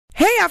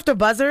After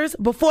Buzzers,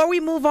 before we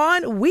move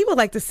on, we would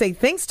like to say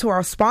thanks to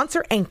our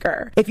sponsor,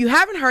 Anchor. If you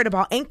haven't heard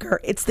about Anchor,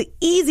 it's the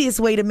easiest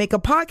way to make a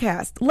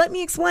podcast. Let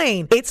me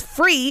explain. It's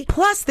free,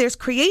 plus there's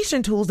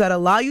creation tools that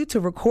allow you to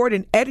record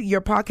and edit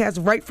your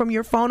podcast right from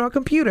your phone or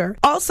computer.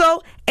 Also,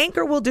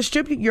 Anchor will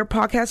distribute your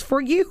podcast for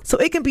you, so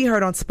it can be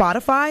heard on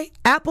Spotify,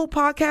 Apple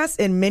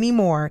Podcasts, and many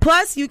more.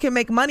 Plus, you can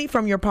make money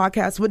from your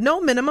podcast with no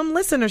minimum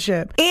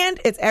listenership. And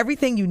it's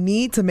everything you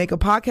need to make a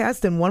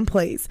podcast in one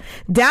place.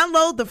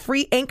 Download the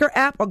free Anchor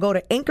app or go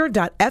to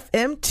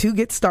anchor.fm to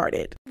get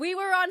started. We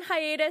were on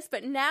hiatus,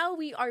 but now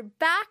we are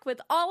back with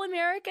All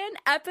American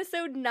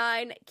Episode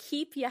 9,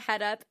 Keep Your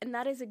Head Up. And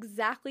that is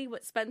exactly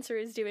what Spencer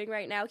is doing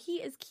right now. He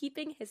is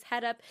keeping his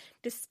head up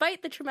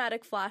despite the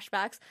traumatic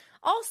flashbacks.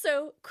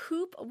 Also,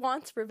 Coop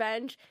wants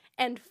revenge.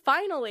 And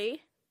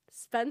finally,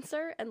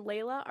 Spencer and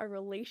Layla are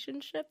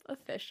relationship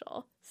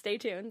official. Stay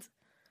tuned.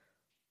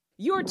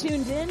 You're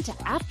tuned in to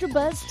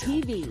AfterBuzz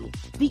TV,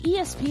 the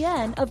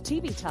ESPN of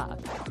TV talk.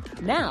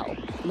 Now,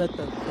 let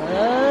the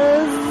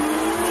buzz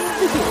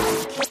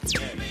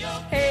begin.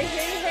 Hey,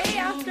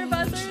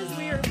 AfterBuzzers!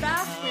 We are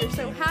back. We are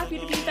so happy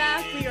to be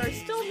back. We are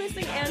still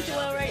missing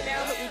Angelo right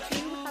now, but we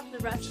do have the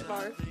rest of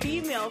our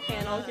female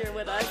panel here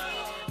with us.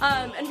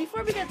 And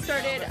before we get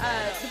started,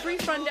 the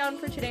brief rundown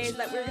for today is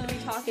that we're going to be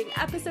talking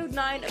Episode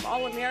 9 of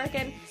All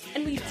American,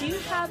 and we do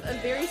have a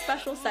very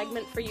special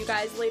segment for you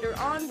guys later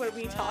on where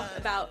we talk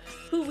about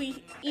who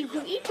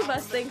each of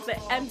us thinks the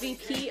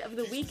MVP of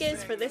the week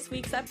is for this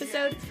week's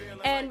episode,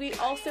 and we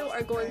also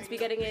are going to be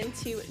getting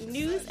into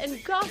news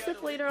and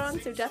gossip later on,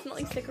 so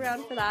definitely stick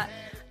around for that.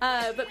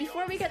 But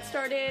before we get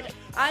started,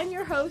 I'm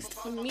your host,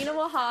 Mina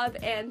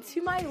Wahab, and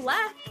to my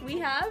left we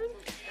have...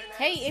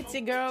 Hey, it's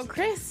your girl,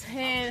 Chris,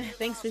 and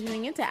thanks for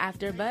tuning into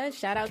AfterBuzz.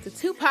 Shout out to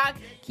Tupac.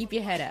 Keep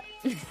your head up.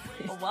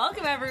 Well,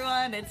 welcome,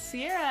 everyone. It's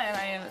Sierra, and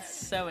I am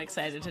so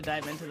excited to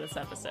dive into this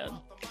episode.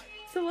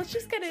 So let's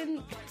just get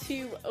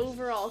into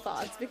overall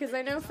thoughts, because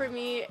I know for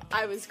me,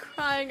 I was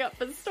crying up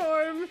a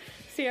storm.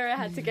 Sierra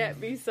had to get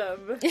me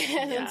some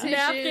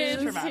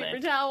napkins, paper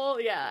towel.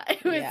 Yeah,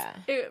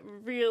 it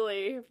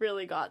really,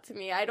 really got to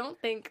me. I don't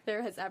think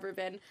there has ever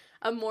been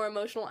a more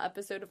emotional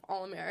episode of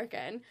All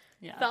American.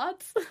 Yeah.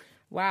 Thoughts?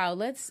 Wow,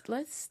 let's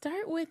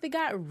start with it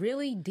got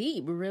really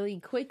deep really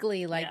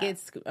quickly.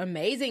 It's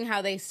amazing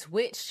how they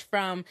switched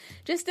from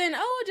just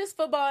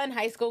football in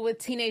high school with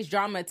teenage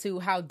drama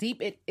to how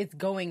deep it's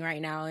going right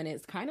now, and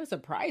it's kind of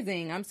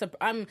surprising. I'm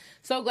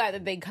so glad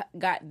that they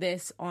got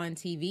this on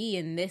TV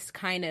and this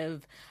kind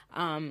of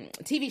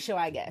TV show,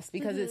 I guess,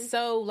 because it's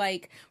so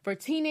for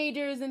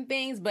teenagers and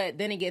things, but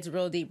then it gets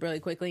real deep really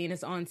quickly, and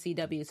it's on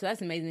CW, so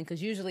that's amazing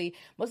because usually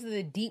most of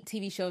the deep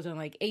TV shows are on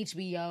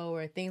HBO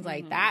or things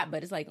like that,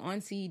 but it's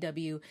on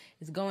CW.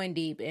 It's going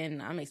deep,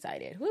 and I'm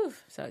excited. Woo,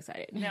 so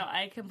excited. No,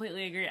 I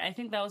completely agree. I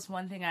think that was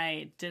one thing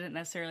I didn't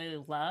necessarily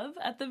love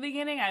at the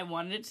beginning. I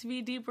wanted it to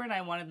be deeper, and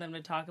I wanted them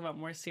to talk about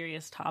more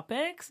serious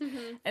topics,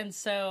 and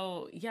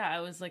so I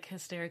was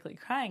hysterically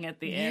crying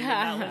at the end,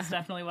 and that was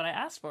definitely what I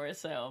asked for,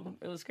 so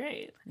it was great.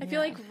 I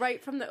feel like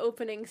right from the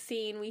opening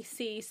scene, we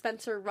see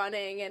Spencer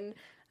running, and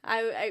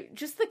I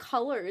just the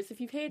colors. If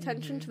you pay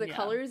attention to the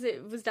colors,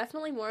 it was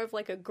definitely more of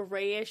a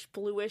grayish,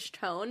 bluish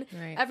tone.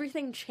 Right.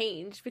 Everything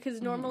changed because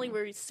normally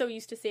we're so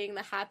used to seeing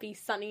the happy,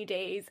 sunny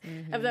days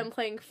of them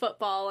playing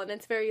football, and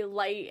it's very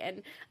light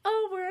and,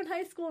 we're in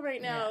high school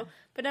right now. Yeah.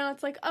 But now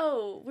it's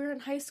we're in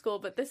high school,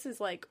 but this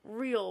is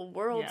real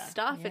world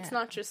stuff. Yeah. It's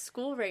not just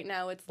school right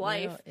now, it's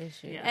life. Real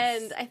issues. Yes.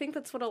 And I think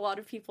that's what a lot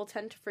of people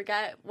tend to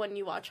forget when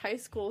you watch high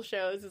school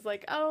shows is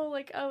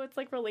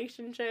it's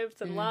relationships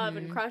and love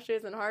and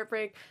crushes and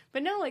heartbreak.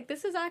 But no,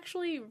 this is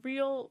actually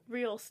real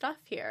stuff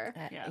here.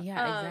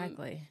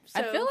 Exactly. So,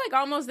 I feel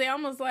they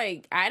almost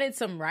added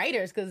some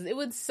writers because it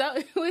was so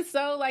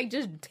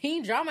just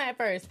teen drama at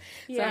first.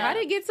 Yeah. So how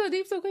did it get so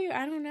deep so quick?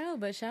 I don't know,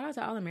 but shout out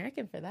to All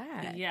American for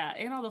that. Yeah,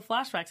 and all the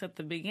flashbacks at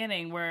the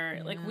beginning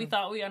where we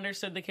thought we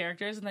understood the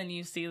characters, and then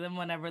you see them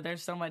whenever they're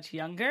so much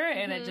younger,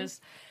 and it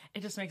just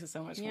makes it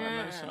so much more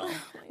emotional.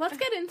 Let's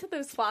get into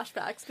those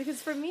flashbacks,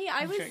 because for me,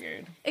 I was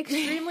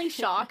extremely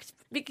shocked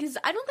because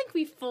I don't think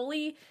we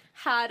fully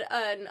had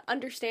an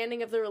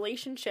understanding of the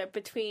relationship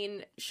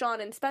between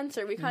Sean and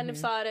Spencer. We kind of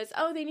saw it as,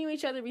 they knew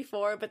each other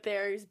before, but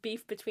there's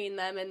beef between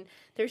them and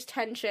there's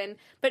tension.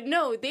 But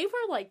no, they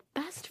were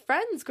best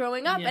friends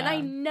growing up, and I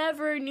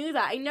never knew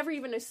that. I never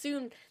even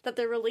assumed that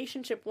their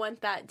relationship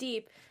went that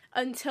deep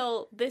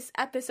until this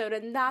episode,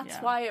 and that's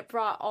why it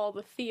brought all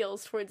the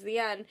feels towards the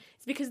end.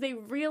 It's because they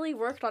really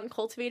worked on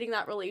cultivating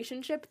that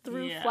relationship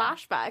through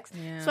flashbacks.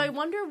 Yeah. So I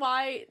wonder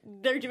why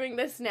they're doing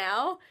this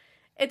now.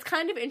 It's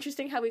kind of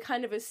interesting how we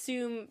kind of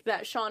assume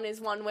that Sean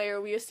is one way, or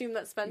we assume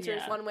that Spencer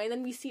is one way, and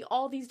then we see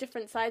all these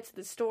different sides to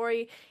the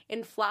story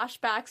in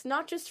flashbacks,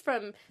 not just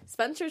from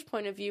Spencer's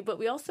point of view, but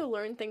we also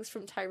learn things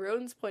from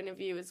Tyrone's point of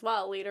view as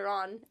well later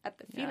on at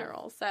the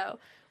funeral. So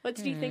what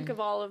did you think of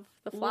all of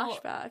the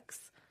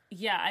flashbacks?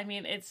 Yeah, I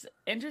mean, it's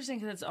interesting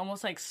because it's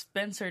almost like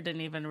Spencer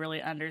didn't even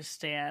really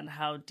understand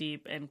how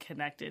deep and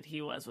connected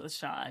he was with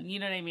Sean. You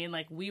know what I mean?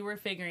 Like, we were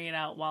figuring it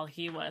out while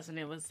he was, and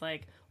it was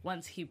like,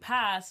 once he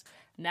passed,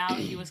 now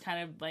he was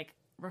kind of like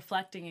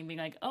reflecting and being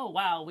like, oh,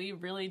 wow, we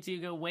really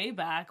do go way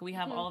back. We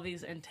have all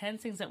these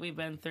intense things that we've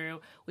been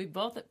through. We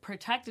both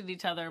protected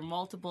each other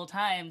multiple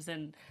times,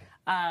 and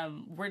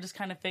we're just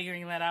kind of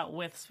figuring that out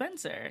with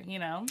Spencer, you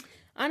know?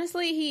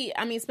 Honestly,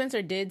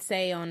 Spencer did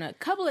say on a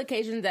couple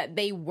occasions that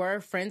they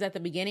were friends at the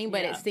beginning,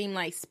 but it seemed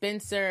like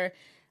Spencer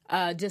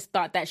just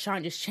thought that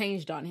Sean just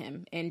changed on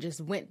him and just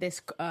went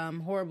this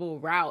horrible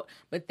route.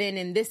 But then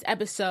in this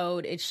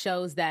episode, it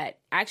shows that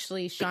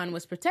actually Sean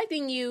was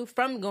protecting you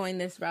from going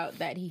this route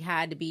that he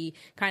had to be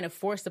kind of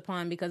forced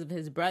upon because of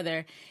his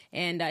brother.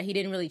 And he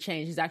didn't really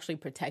change. He's actually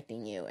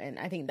protecting you. And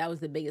I think that was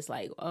the biggest,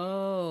 like,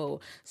 oh,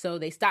 so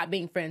they stopped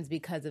being friends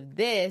because of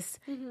this.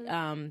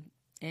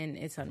 And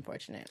it's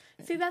unfortunate.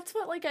 See, that's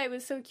what, like, I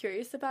was so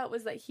curious about,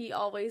 was that he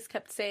always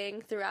kept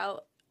saying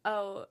throughout,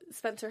 oh,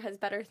 Spencer has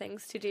better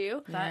things to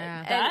do.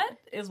 That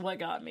is what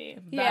got me.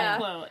 Yeah. That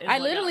quote is I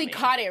what literally got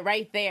me. caught it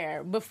right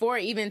there before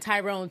even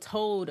Tyrone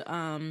told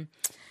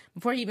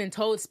before he even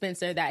told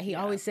Spencer that he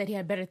always said he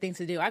had better things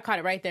to do. I caught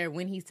it right there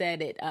when he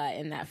said it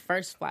in that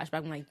first flashback.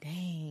 I'm like,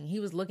 dang, he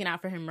was looking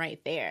out for him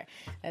right there.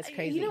 That's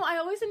crazy. You know, I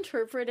always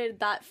interpreted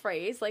that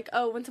phrase, like,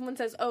 oh, when someone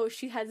says, oh,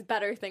 she has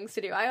better things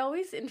to do, I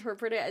always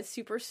interpret it as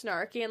super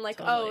snarky and like,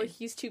 Totally. oh,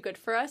 he's too good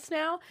for us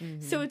now.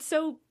 So it's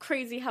so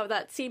crazy how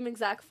that same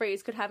exact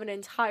phrase could have an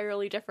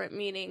entirely different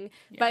meaning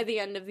by the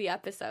end of the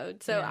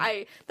episode. So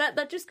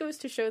that just goes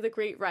to show the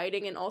great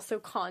writing and also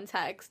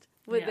context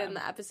within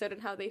the episode and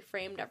how they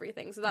framed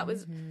everything. So that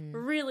was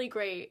really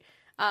great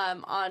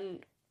on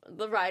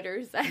the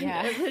writers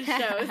end of the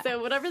show.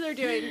 So whatever they're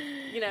doing,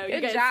 you know, you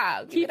Good guys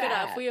job. keep Give it it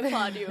up. up. We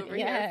applaud you over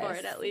here for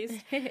it, at least.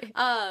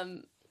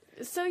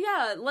 So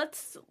yeah,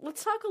 let's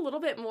talk a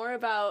little bit more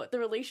about the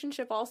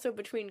relationship also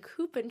between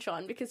Coop and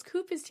Sean, because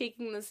Coop is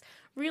taking this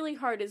really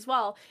hard as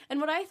well.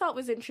 And what I thought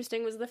was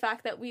interesting was the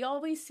fact that we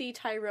always see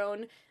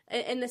Tyrone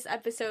in this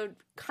episode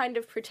kind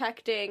of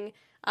protecting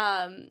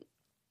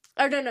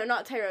or no,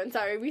 not Tyrone,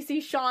 sorry. We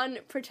see Sean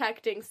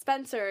protecting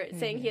Spencer,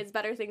 saying he has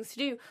better things to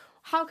do.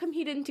 How come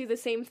he didn't do the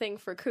same thing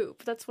for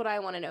Coop? That's what I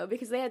want to know,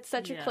 because they had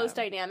such a close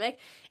dynamic,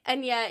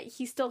 and yet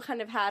he still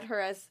kind of had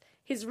her as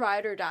his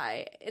ride or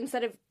die,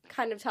 instead of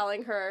kind of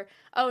telling her,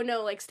 oh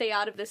no, like, stay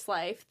out of this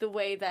life, the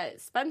way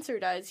that Spencer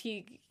does.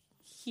 He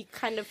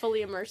kind of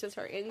fully immerses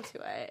her into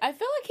it. I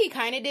feel like he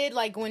kind of did,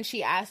 like, when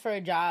she asked for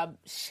a job,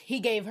 he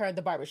gave her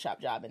the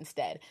barbershop job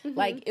instead.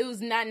 Like, it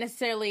was not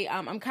necessarily,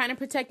 I'm kind of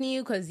protecting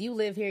you because you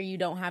live here, you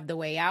don't have the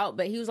way out,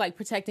 but he was, like,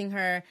 protecting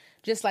her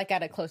just, like,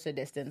 at a closer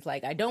distance.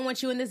 Like, I don't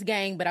want you in this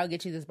gang, but I'll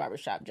get you this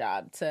barbershop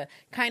job to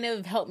kind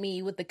of help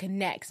me with the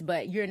connects,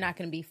 but you're not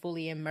going to be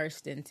fully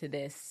immersed into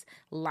this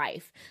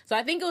life. So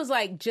I think it was,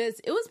 like,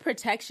 it was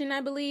protection, I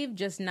believe,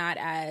 just not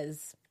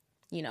as,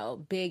 you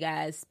know, big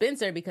as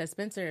Spencer, because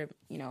Spencer,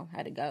 you know,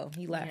 had to go.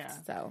 He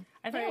left, so.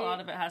 I think a lot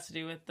of it has to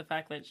do with the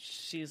fact that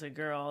she's a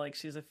girl, like,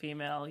 she's a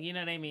female, you know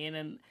what I mean?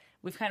 And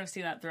we've kind of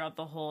seen that throughout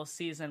the whole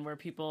season, where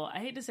people, I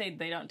hate to say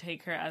they don't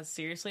take her as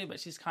seriously,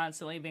 but she's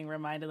constantly being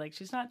reminded, like,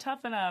 she's not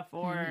tough enough,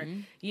 or,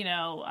 you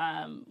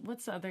know,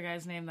 what's the other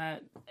guy's name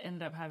that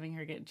ended up having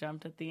her get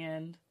jumped at the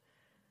end?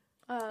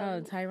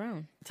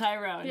 Tyrone.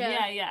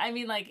 Yeah. I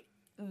mean, like,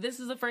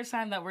 this is the first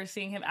time that we're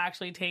seeing him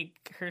actually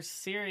take her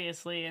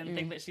seriously and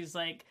think that she's,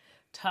 like,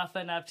 tough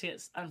enough to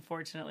get,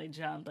 unfortunately,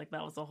 jumped. Like,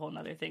 that was a whole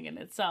nother thing in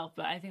itself,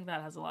 but I think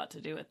that has a lot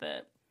to do with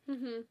it.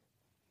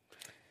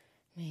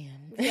 Man.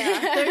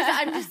 Yeah,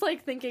 I'm just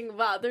like thinking,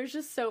 wow, there's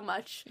just so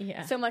much in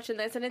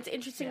this, and it's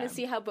interesting to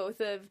see how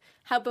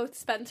both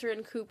Spencer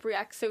and Coop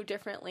react so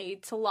differently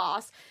to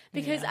loss,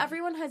 because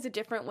everyone has a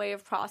different way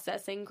of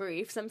processing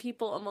grief. Some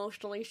people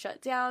emotionally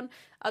shut down,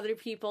 other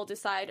people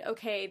decide,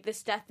 okay,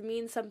 this death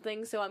means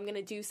something, so I'm going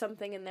to do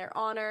something in their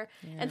honor,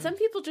 and some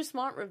people just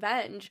want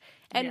revenge,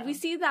 and we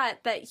see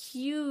that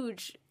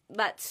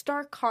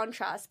stark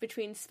contrast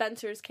between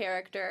Spencer's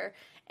character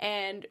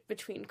and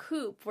between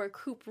Coop, where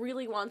Coop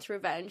really wants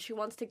revenge. She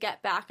wants to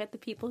get back at the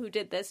people who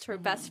did this to her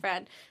best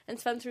friend. And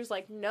Spencer's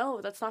like,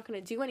 no, that's not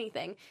going to do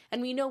anything.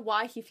 And we know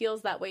why he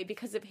feels that way,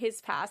 because of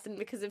his past and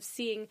because of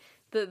seeing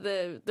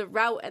the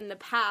route and the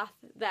path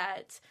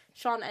that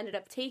Sean ended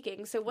up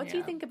taking. So what do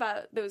you think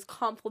about those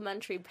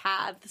complementary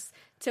paths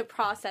to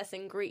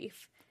processing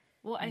grief?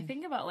 Well, I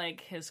think about,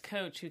 like, his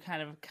coach, who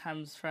kind of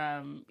comes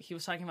from, he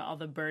was talking about all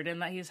the burden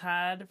that he's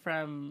had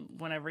from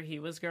whenever he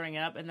was growing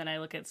up. And then I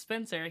look at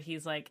Spencer,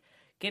 he's, like,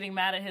 getting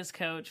mad at his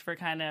coach for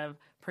kind of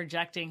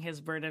projecting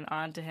his burden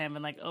onto him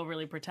and, like,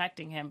 overly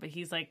protecting him. But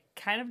he's, like,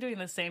 kind of doing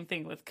the same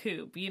thing with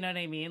Coop. You know what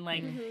I mean?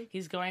 Like,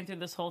 he's going through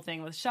this whole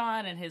thing with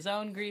Sean and his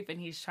own grief, and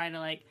he's trying to,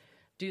 like,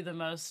 do the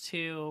most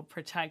to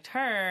protect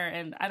her.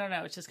 And I don't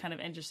know, it's just kind of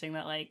interesting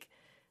that, like,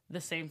 the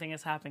same thing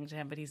is happening to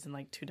him, but he's in,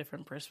 like, two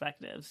different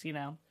perspectives, you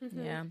know?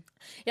 Yeah,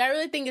 I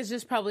really think it's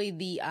just probably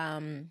the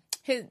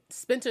his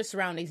Spencer's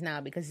surroundings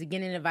now, because he's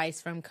getting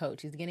advice from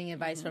Coach. He's getting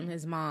advice from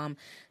his mom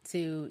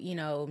to, you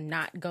know,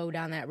 not go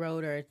down that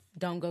road or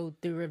don't go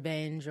through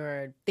revenge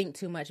or think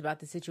too much about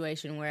the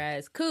situation.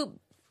 Whereas Coop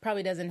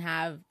probably doesn't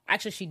have,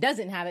 actually she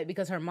doesn't have it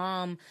because her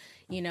mom,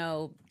 you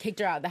know, kicked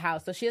her out of the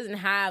house. So she doesn't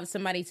have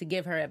somebody to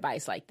give her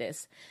advice like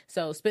this.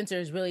 So Spencer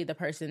is really the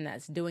person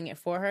that's doing it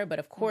for her. But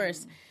of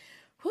course,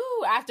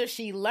 after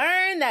she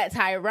learned that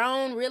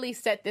Tyrone really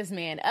set this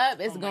man up,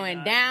 it's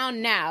going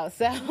down now.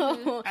 So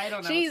I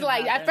don't know, she's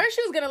like, at first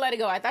she was going to let it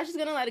go. I thought she was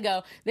going to let it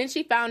go. Then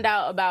she found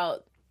out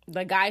about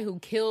the guy who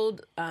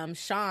killed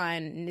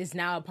Sean and is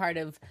now a part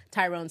of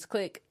Tyrone's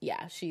clique.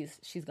 Yeah, she's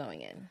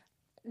going in.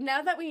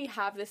 Now that we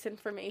have this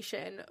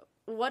information,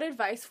 what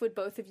advice would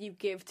both of you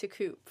give to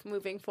Coop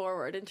moving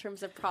forward in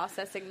terms of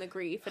processing the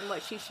grief and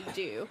what she should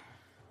do?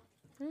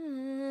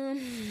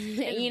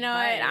 You know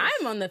what?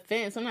 I'm on the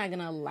fence. I'm not going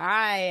to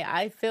lie.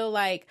 I feel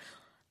like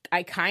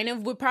I kind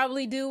of would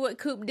probably do what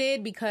Coop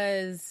did,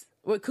 because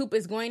what Coop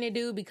is going to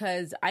do,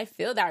 because I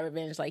feel that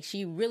revenge. Like,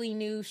 she really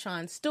knew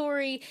Sean's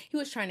story. He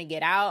was trying to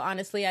get out.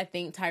 Honestly, I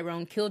think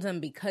Tyrone killed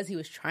him because he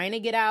was trying to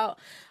get out.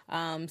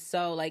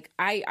 So, like,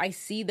 I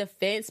see the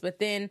fence, but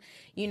then,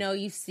 you know,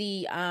 you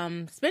see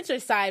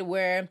Spencer's side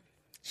where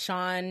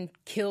Sean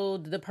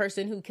killed the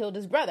person who killed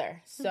his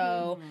brother.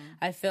 So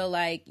I feel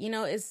like, you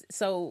know,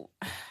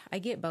 I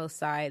get both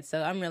sides.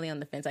 So I'm really on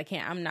the fence.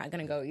 I'm not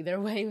going to go either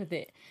way with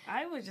it.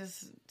 I would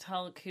just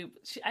tell Coop,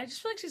 I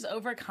just feel like she's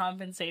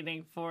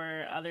overcompensating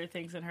for other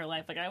things in her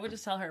life. Like, I would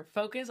just tell her,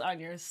 focus on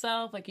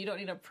yourself. Like, you don't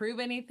need to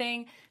prove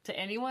anything to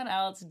anyone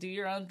else. Do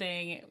your own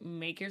thing.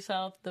 Make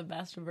yourself the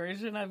best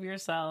version of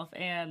yourself.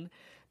 And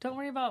don't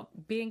worry about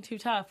being too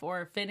tough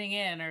or fitting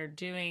in or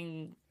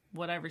doing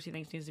whatever she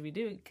thinks needs to be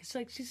doing, because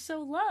like, she's so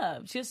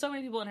loved. She has so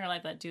many people in her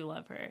life that do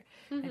love her.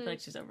 I feel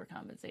like she's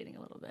overcompensating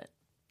a little bit.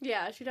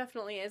 Yeah, she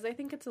definitely is. I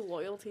think it's a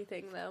loyalty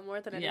thing, though,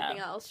 more than anything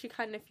else. She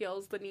kind of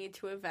feels the need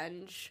to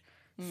avenge,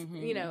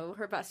 you know,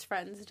 her best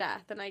friend's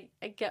death, and I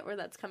get where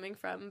that's coming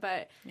from,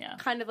 but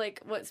kind of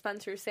like what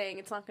Spencer's saying,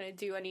 it's not going to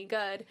do any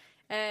good.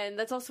 And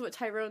that's also what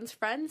Tyrone's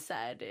friend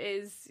said,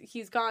 is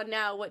he's gone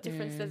now, what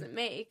difference does it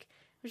make?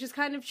 Which is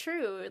kind of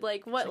true.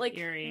 Like, what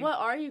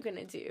are you going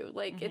to do?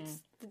 Like,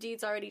 it's, the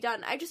deed's already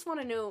done. I just want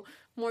to know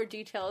more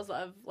details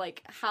of,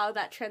 like, how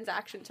that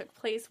transaction took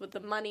place with the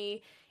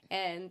money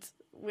and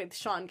with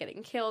Sean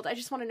getting killed. I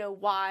just want to know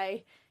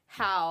why,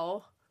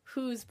 how,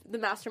 who's the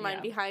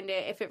mastermind behind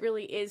it, if it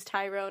really is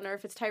Tyrone or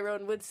if it's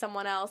Tyrone with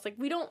someone else. Like,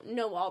 we don't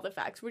know all the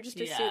facts. We're just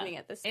assuming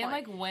at this point. And,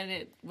 like, when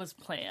it was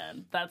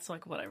planned. That's,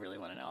 like, what I really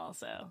want to know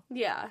also.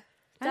 Yeah.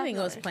 I think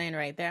it was planned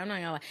right there. I'm not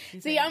gonna lie.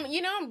 See,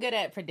 I'm good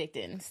at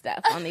predicting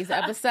stuff on these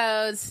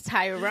episodes.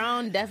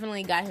 Tyrone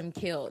definitely got him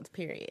killed.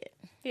 Period.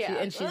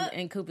 Yeah,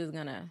 and Coop is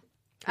gonna.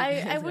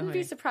 I wouldn't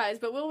be surprised,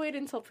 but we'll wait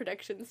until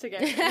predictions to get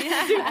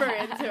super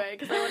into it,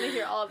 because I want to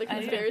hear all the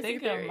conspiracy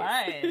theories.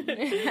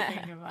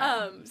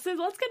 So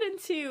let's get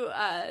into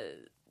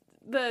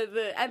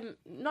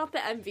not the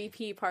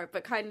MVP part,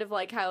 but kind of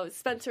like how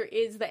Spencer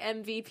is the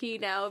MVP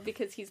now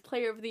because he's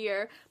Player of the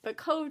Year, but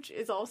Coach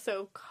is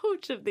also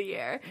Coach of the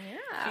Year.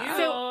 Yeah.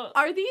 So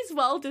are these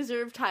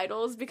well-deserved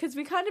titles? Because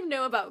we kind of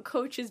know about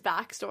Coach's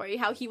backstory,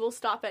 how he will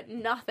stop at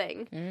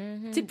nothing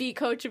to be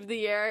Coach of the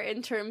Year,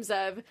 in terms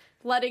of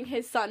letting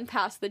his son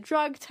pass the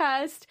drug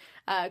test,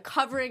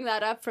 covering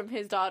that up from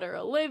his daughter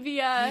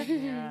Olivia.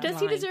 Does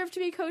he deserve to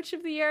be Coach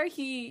of the Year?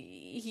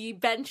 He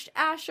benched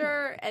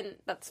Asher, and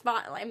that's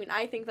fine. I mean,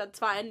 I think that's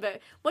fine,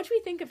 but what do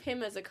we think of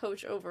him as a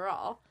coach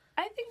overall?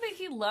 I think that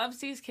he loves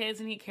these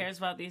kids and he cares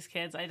about these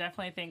kids. I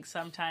definitely think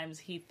sometimes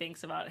he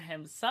thinks about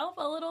himself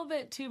a little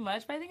bit too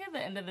much, but I think at the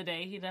end of the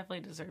day, he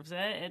definitely deserves it.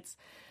 It's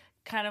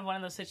kind of one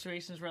of those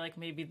situations where, like,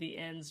 maybe the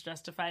ends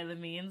justify the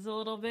means a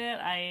little bit.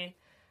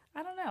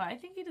 I don't know. I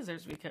think he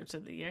deserves to be Coach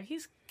of the Year.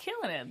 He's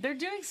killing it. They're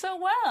doing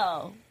so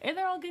well. And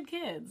they're all good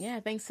kids. Yeah,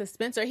 thanks to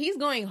Spencer. He's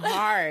going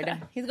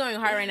hard. He's going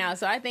hard right now.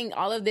 So I think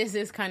all of this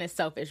is kind of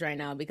selfish right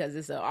now, because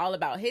it's all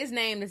about his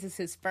name. This is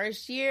his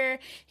first year.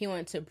 He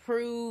wanted to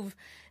prove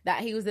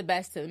that he was the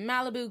best to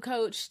Malibu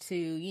coach, to,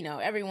 you know,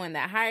 everyone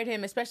that hired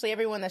him, especially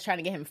everyone that's trying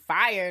to get him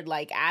fired,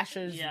 like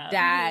Asher's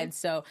dad.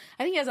 So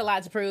I think he has a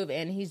lot to prove,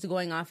 and he's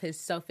going off his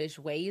selfish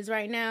ways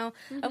right now.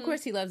 Of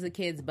course, he loves the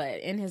kids,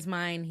 but in his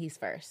mind, he's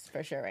first,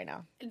 for sure, right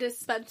now. Does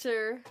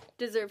Spencer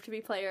deserve to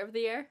be Player of the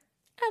Year?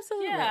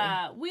 Absolutely.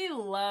 Yeah, we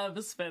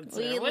love Spencer.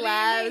 We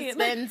love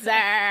Spencer. So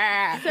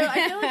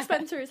I feel like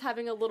Spencer is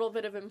having a little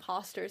bit of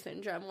imposter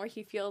syndrome, where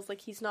he feels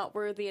like he's not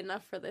worthy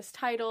enough for this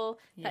title,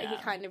 that he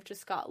kind of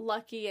just got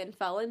lucky and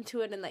fell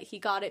into it, and that he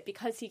got it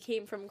because he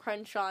came from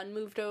Crenshaw and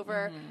moved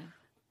over.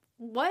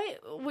 What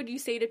would you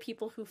say to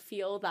people who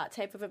feel that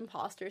type of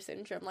imposter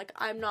syndrome? Like,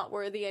 I'm not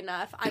worthy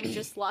enough, I'm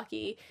just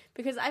lucky.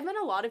 Because I've met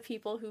a lot of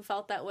people who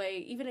felt that way,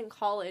 even in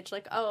college.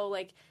 Like,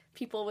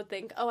 people would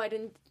think, I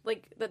didn't,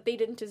 like, that they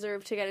didn't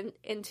deserve to get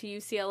into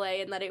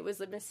UCLA and that it was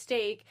a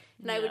mistake.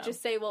 And I would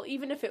just say, well,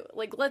 even if it,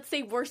 like, let's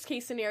say worst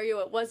case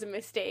scenario, it was a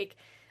mistake.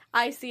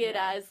 I see it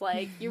as,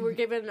 like, you were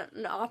given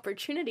an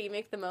opportunity,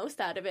 make the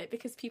most out of it,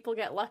 because people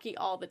get lucky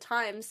all the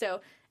time. So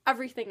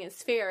everything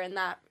is fair in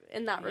that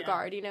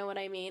regard. You know what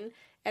I mean?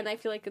 And I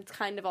feel like it's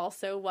kind of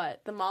also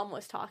what the mom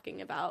was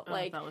talking about.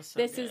 Like, that was so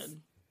this good. is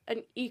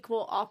an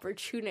equal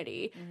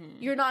opportunity.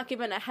 You're not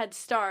given a head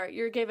start.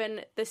 You're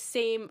given the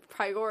same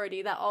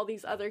priority that all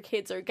these other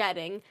kids are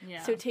getting.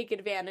 Yeah. So take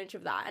advantage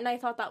of that. And I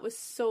thought that was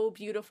so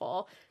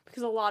beautiful,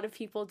 because a lot of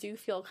people do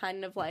feel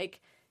kind of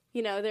like,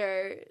 you know,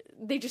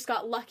 they just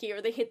got lucky,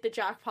 or they hit the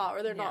jackpot,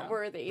 or they're not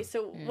worthy.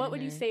 So what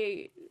would you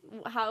say?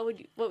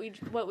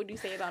 What would you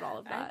say about all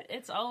of that?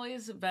 It's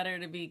always better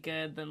to be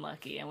good than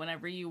lucky, and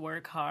whenever you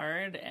work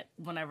hard,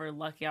 whenever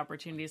lucky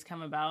opportunities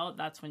come about,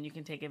 that's when you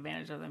can take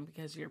advantage of them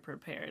because you're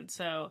prepared.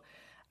 So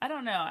I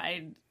don't know,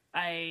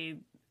 I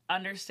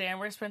understand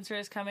where Spencer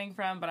is coming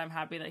from, but I'm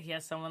happy that he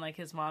has someone like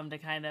his mom to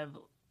kind of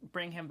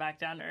bring him back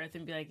down to earth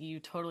and be like, you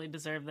totally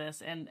deserve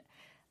this. And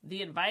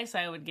the advice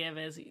I would give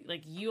is,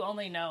 like, you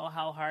only know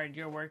how hard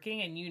you're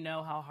working, and you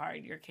know how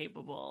hard you're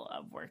capable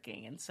of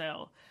working. And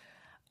so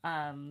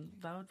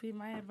that would be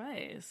my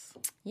advice.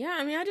 Yeah,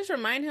 I mean, I just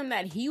remind him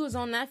that he was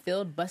on that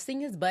field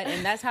busting his butt,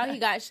 and that's how he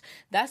got.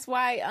 That's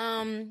why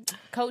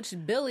Coach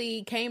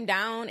Billy came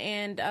down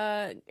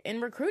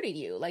and recruited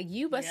you. Like,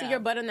 you busted your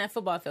butt on that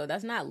football field.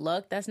 That's not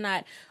luck. That's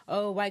not,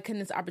 oh, why couldn't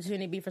this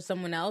opportunity be for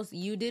someone else?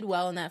 You did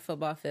well on that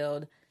football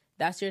field.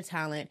 That's your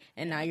talent,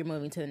 and now you're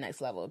moving to the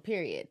next level.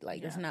 Period.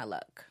 Like, it's not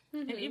luck.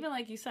 And even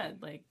like you said,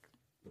 like,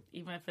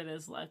 even if it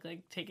is luck,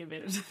 like, take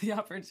advantage of the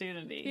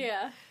opportunity.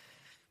 Yeah.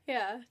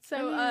 Yeah.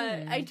 So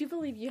I do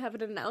believe you have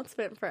an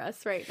announcement for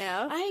us right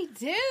now. I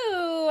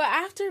do.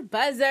 After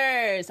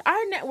Buzzers.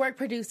 Our network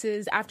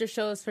produces after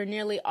shows for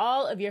nearly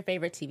all of your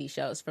favorite TV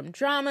shows, from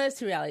dramas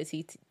to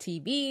reality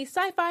TV,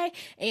 sci-fi,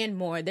 and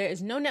more. There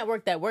is no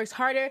network that works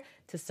harder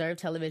to serve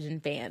television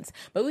fans,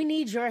 but we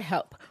need your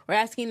help. We're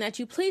asking that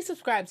you please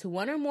subscribe to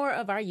one or more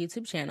of our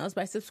YouTube channels.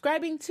 By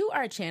subscribing to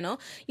our channel,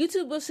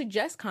 YouTube will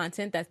suggest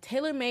content that's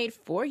tailor-made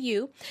for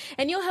you,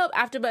 and you'll help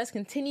AfterBuzz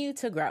continue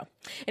to grow.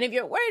 And if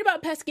you're worried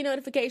about pesky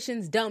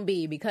notifications, don't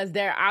be, because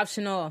they're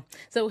optional.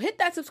 So hit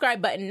that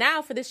subscribe button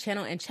now for this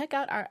channel, and check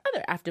out our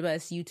other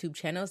AfterBuzz YouTube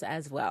channels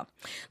as well.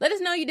 Let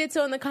us know you did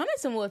so in the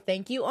comments, and we'll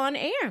thank you on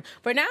air.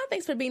 For now,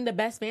 thanks for being the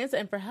best fans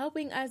and for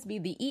helping us be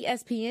the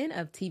ESPN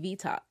of TV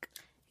talk.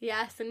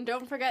 Yes, and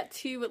don't forget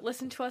to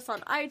listen to us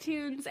on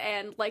iTunes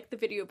and like the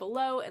video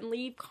below, and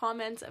leave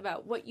comments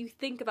about what you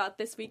think about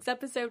this week's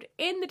episode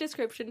in the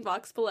description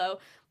box below.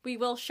 We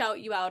will shout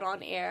you out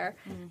on air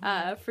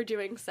for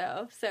doing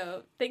so.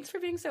 So thanks for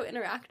being so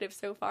interactive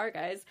so far,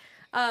 guys.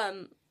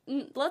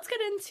 Let's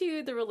get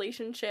into the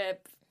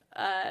relationship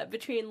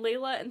between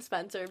Layla and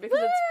Spencer, because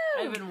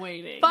I've been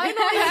waiting. Finally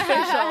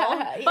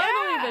official.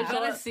 Finally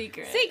official. Not a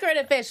secret. Secret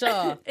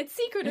official. It's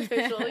secret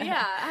official,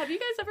 yeah. Have you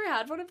guys ever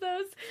had one of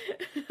those?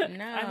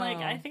 No. I'm like,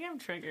 I think I'm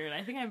triggered.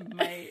 I think I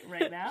might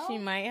right now. She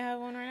might have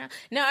one right now.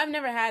 No, I've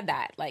never had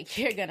that. Like,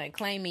 you're gonna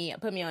claim me,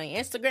 put me on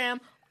your Instagram,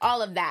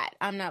 all of that.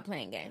 I'm not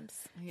playing games.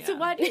 Yeah. So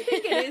why do you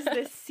think it is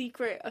this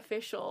secret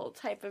official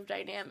type of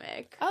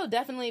dynamic? Oh,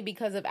 definitely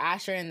because of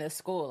Asher in the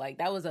school. Like,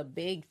 that was a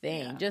big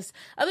thing. Yeah. Just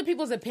other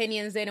people's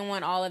opinions. They don't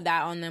want all of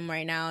that on them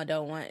right now.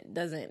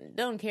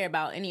 Don't care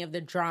about any of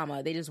the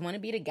drama. They just want to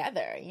be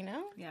together, you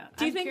know? Yeah.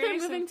 Do you think they're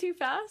moving too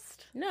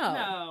fast?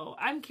 No.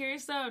 I'm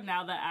curious though,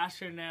 now that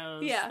Asher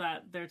knows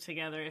that they're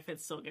together, if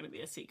it's still going to be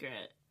a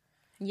secret.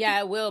 Yeah,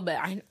 it will, but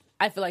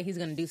I feel like he's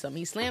going to do something.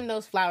 He slammed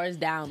those flowers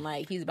down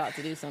like he's about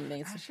to do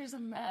something. Asher's a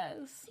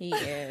mess. He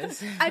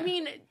is. I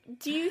mean,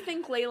 do you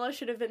think Layla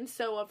should have been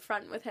so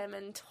upfront with him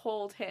and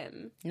told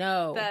him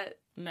that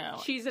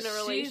she's in a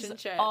relationship?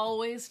 She's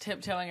always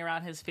tiptoeing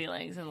around his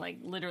feelings and, like,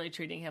 literally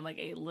treating him like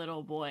a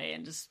little boy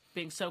and just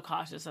being so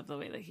cautious of the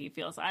way that he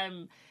feels.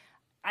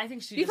 I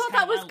think she. You thought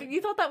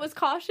that was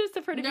cautious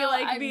of her to be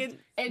like being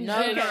in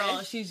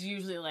general. She's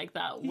usually like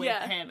that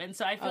with him, and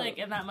so I feel like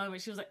in that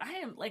moment she was like, "I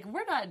am like,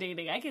 we're not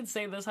dating. I can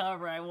say this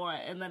however I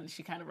want." And then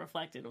she kind of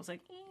reflected and was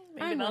like,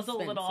 "Maybe that was a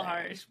little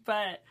harsh,"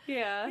 but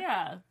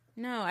yeah.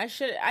 No, I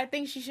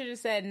think she should have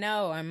said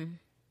no.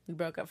 We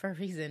broke up for a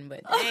reason,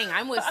 but dang,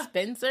 I'm with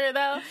Spencer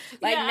though.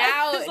 Like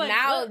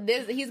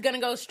he's gonna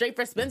go straight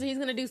for Spencer. He's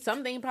gonna do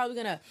something.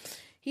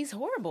 He's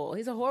horrible.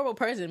 He's a horrible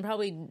person.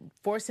 Probably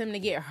force him to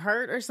get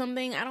hurt or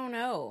something. I don't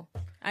know.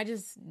 I don't want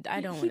to see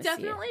it. He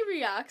definitely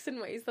reacts in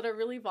ways that are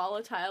really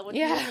volatile when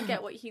he doesn't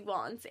get what he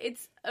wants.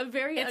 It's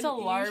unusual.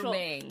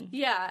 Alarming.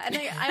 Yeah, and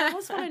I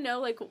almost want to know,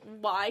 like,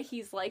 why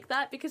he's like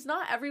that, because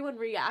not everyone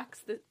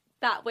reacts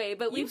that way.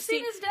 But we've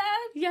seen his dad.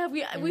 Yeah,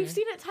 we've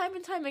seen it time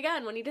and time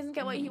again. When he doesn't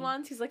get what he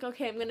wants, he's like,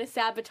 okay, I'm going to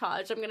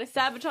sabotage.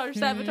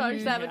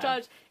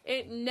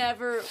 It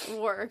never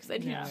works,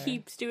 and he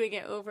keeps doing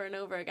it over and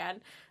over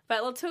again.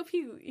 But let's hope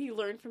he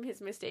learned from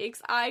his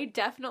mistakes. I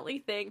definitely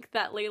think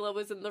that Layla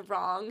was in the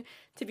wrong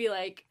to be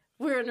like,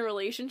 we're in a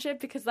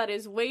relationship, because that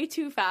is way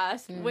too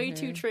fast, way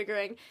too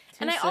triggering.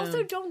 And I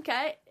also don't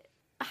get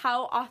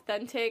how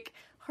authentic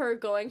her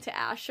going to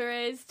Asher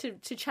is to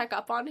check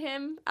up on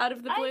him out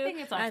of the blue. I think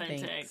it's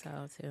authentic. I think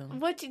so too.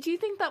 What do you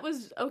think that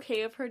was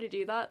okay of her to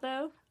do that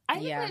though? I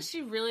think that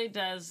she really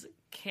does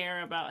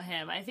care about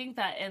him. I think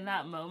that in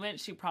that moment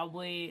she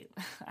probably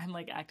I'm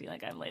like acting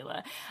like I'm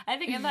Layla. I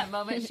think in that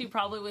moment she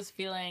probably was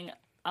feeling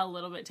a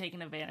little bit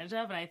taken advantage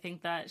of, and I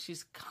think that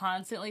she's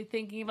constantly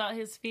thinking about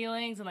his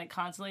feelings and like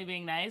constantly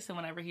being nice, and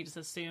whenever he just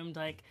assumed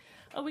like,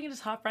 oh, we can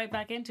just hop right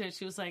back into it,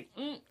 she was like,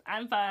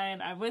 I'm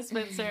fine, I'm with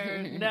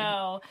Spencer.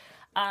 No.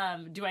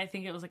 Do I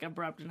think it was like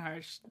abrupt and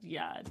harsh?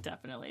 Yeah,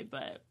 definitely,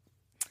 but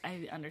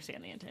I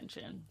understand the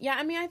intention. Yeah,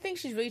 I mean, I think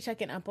she's really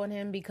checking up on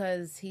him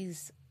because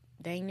he's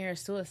dang near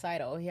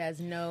suicidal. He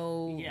has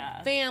no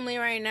family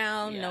right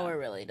now, nowhere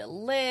really to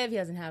live. He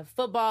doesn't have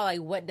football. Like,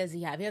 what does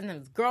he have? He doesn't have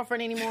his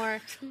girlfriend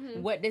anymore.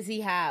 What does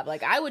he have?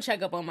 Like, I would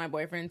check up on my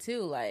boyfriend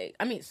too. Like,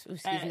 I mean,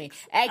 excuse me,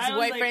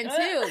 ex-boyfriend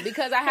too,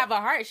 because I have a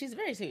heart. She's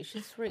very sweet.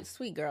 She's a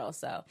sweet girl,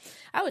 so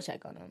I would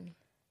check on him.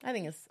 I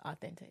think it's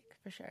authentic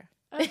for sure.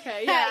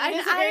 Okay, yeah,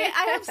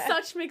 I have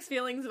such mixed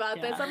feelings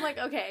about this. I'm like,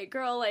 okay,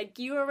 girl, like,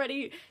 you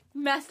already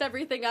messed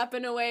everything up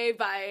in a way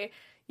by,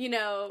 you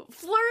know,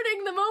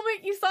 flirting the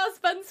moment you saw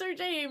Spencer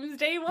James,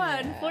 day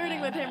one, flirting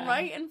with him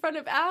right in front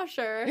of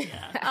Asher.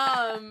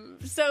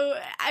 So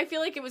I feel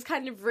like it was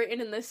kind of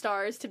written in the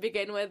stars to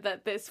begin with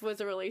that this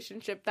was a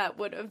relationship that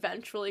would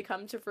eventually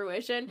come to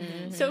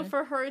fruition. So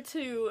for her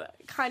to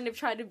kind of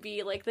try to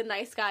be like the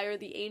nice guy or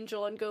the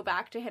angel and go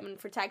back to him and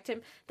protect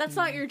him, that's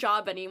not your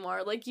job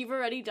anymore. Like, you've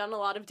already done a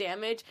lot of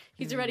damage.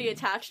 He's already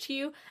attached to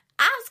you.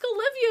 Ask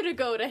Olivia to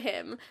go to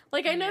him.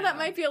 Like, I know that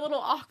might be a little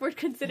awkward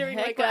considering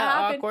like what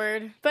happened.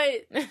 Awkward.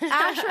 But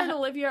Asher and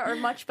Olivia are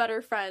much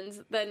better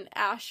friends than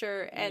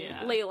Asher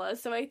and Layla.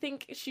 So I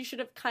think she should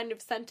have kind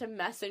of sent a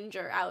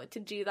messenger out to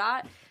do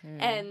that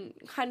and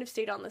kind of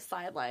stayed on the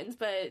sidelines.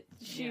 But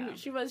she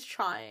was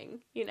trying,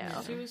 you know.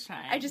 She was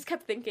trying. I just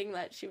kept thinking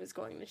that she was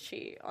going to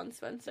cheat on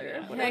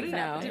Spencer. Did we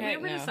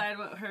ever decide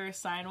what her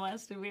sign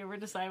was? Did we ever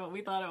decide what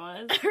we thought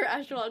it was? Her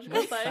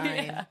astrological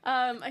sign.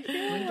 I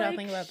feel like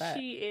think about that?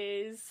 she is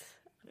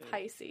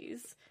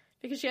Pisces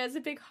because she has a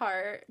big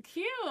heart.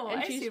 Cute.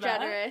 And she's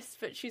generous,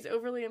 but she's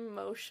overly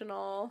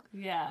emotional.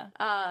 Yeah.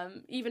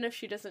 Even if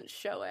she doesn't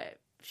show it.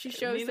 She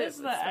shows Nina's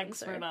the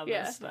expert on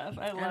this stuff.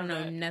 I don't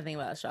know nothing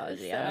about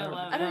astrology.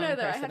 I don't know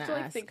though. I have to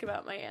like think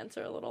about my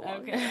answer a little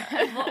longer.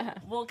 Okay.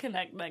 We'll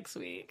connect next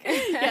week.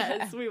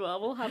 Yes, we will.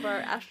 We'll have our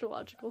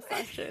astrological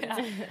session.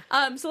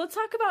 So let's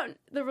talk about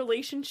the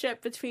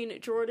relationship between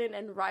Jordan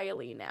and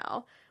Riley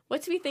now.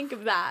 What do we think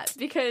of that?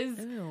 Because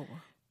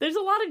there's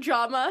a lot of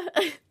drama.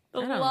 A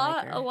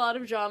lot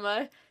of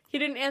drama. He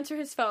didn't answer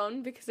his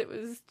phone because it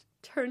was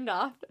turned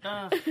off.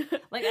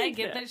 Like, I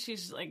get that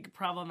she's like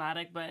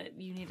problematic, but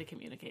you need to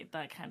communicate.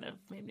 That kind of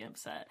made me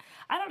upset.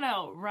 I don't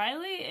know.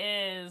 Riley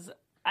is...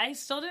 I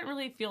still didn't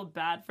really feel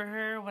bad for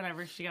her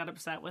whenever she got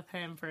upset with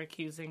him for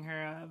accusing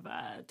her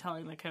of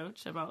telling the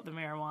coach about the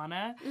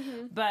marijuana.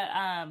 But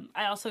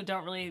I also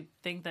don't really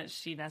think that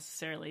she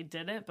necessarily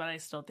did it, but I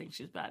still think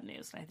she's bad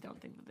news, and I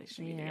don't think that they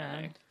should be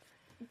together.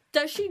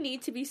 Does she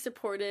need to be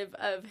supportive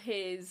of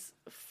his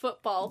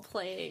football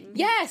playing?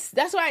 Yes,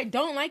 that's what I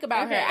don't like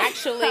about her.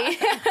 Actually,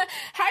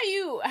 how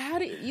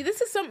do you?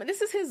 This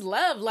is his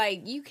love.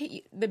 Like,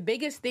 the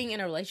biggest thing in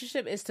a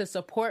relationship is to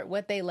support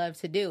what they love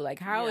to do. Like,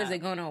 how is it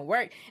going to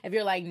work if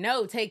you're like,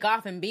 no, take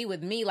off and be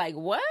with me? Like,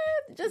 what?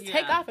 Just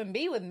take off and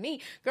be with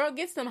me, girl.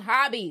 Get some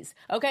hobbies,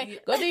 okay?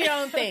 Go do your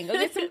own thing. Go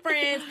get some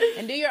friends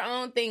and do your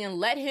own thing, and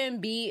let him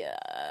be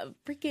a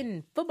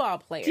freaking football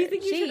player. Do you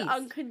think you should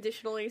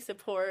unconditionally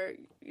support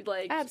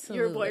like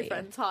your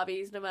boyfriend's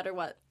hobbies, no matter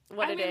what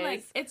it is?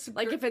 Like, it's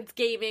like if it's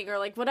gaming or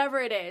like whatever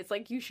it is,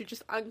 like you should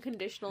just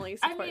unconditionally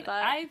support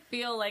that. I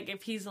feel like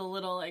if he's a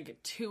little like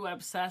too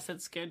obsessed,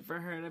 it's good for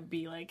her to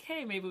be like,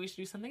 hey, maybe we should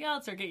do something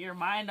else or get your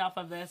mind off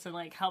of this and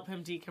like help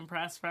him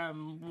decompress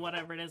from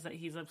whatever it is that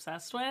he's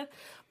obsessed with.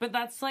 But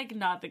that's like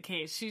not the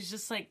case. She's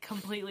just like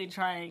completely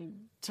trying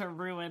to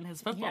ruin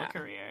his football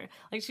career.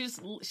 Like, she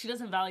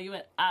doesn't value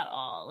it at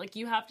all. Like,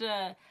 you have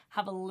to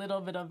have a little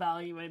bit of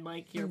value in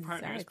like your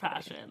partner's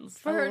passions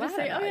for her to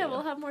say, oh yeah,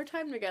 we'll have more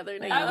time together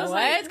now. I was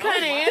like, what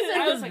kind of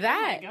answer was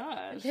that? Oh my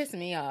gosh. It pissed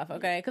me off.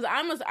 Okay, because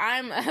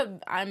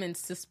I'm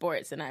into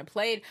sports and I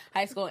played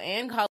high school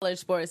and college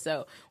sports.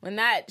 So when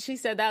she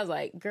said that, I was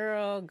like,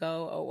 girl,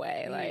 go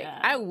away. Like,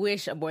 I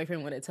wish a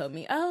boyfriend would have told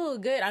me, oh,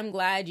 good, I'm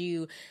glad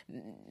you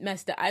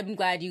messed up. I'm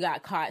glad you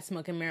got caught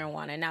smoking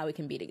marijuana. Now we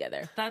can be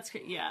together. That's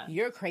great. Yeah,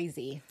 you're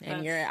crazy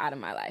and you're out of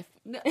my life.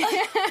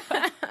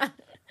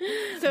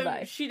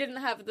 So she didn't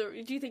have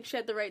do you think she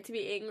had the right to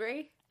be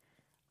angry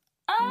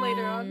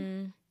later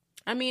on?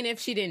 I mean, if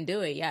she didn't do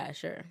it, yeah,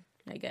 sure,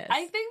 I guess.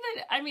 I think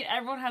that, I mean,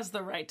 everyone has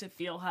the right to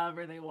feel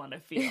however they want to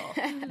feel.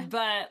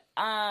 But,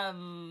 I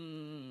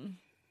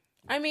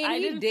mean,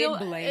 he did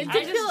blame her.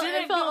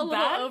 It felt a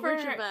little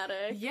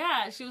overdramatic.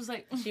 Yeah, she was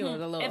like, she was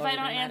a little if I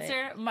don't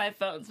answer, my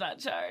phone's not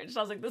charged.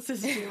 I was like, this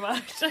is too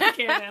much. I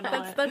can't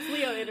handle it. That's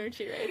Leo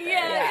energy right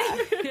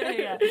there.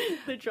 Yeah.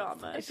 The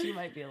drama. She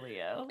might be a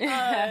Leo.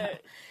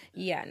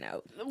 Yeah,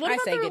 no. What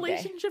about the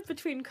relationship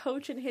between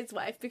Coach and his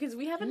wife? Because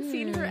we haven't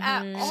seen her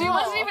at all. She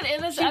wasn't even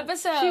in this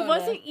episode. She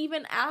wasn't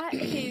even at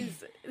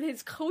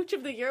his Coach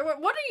of the Year.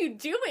 What are you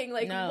doing?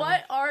 Like,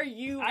 what are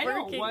you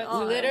working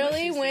on?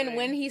 Literally,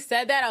 when he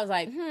said that, I was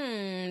like,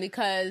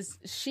 because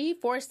she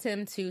forced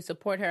him to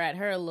support her at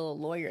her little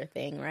lawyer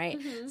thing, right?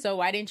 Mm-hmm. So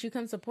why didn't you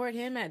come support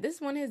him at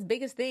this one of his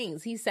biggest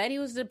things? He said he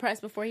was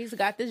depressed before he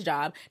got this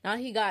job. Now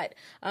he got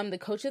the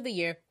Coach of the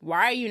Year.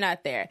 Why are you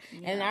not there?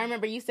 Yeah. And I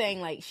remember you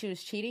saying like she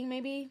was cheating,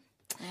 maybe.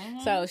 Mm-hmm.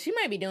 So she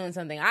might be doing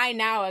something. I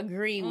now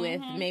agree with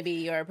maybe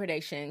your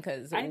prediction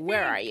because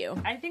where are you?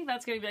 I think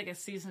that's going to be like a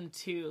season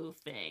 2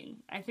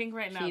 thing. I think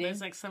right now there's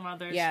like some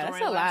other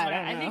that's a lot.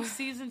 I think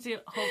season 2.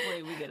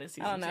 Hopefully we get a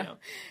season 2.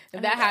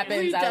 If that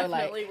happens, we I would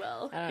definitely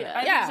will.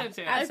 I think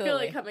so too. I feel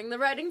it coming. The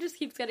writing just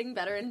keeps getting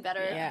better and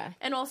better. Yeah,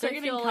 and also I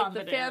feel like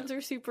the fans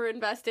are super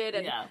invested.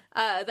 And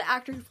the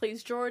actor who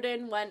plays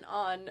Jordan went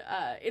on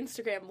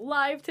Instagram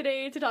Live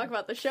today to talk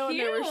about the show, and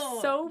there were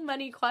so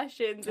many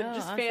questions and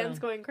just fans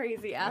going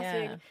crazy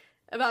asking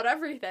about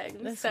everything.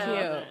 That's so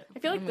cute. I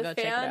feel like the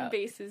fan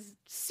base is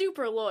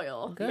super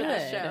loyal for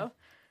this show.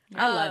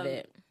 I love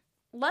it.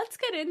 Let's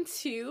get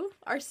into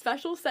our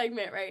special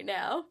segment right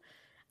now.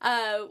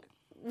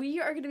 We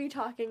are going to be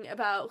talking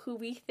about who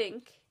we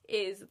think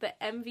is the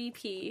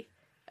MVP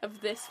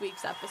of this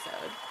week's episode.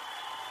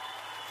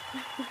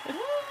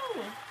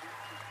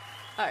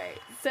 All right,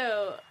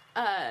 so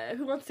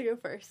who wants to go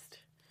first?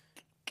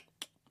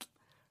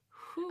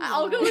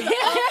 I'll go with the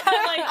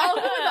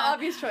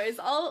obvious choice.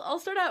 I'll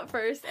start out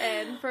first,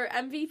 and for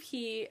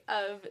MVP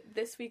of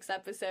this week's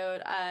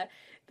episode,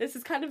 this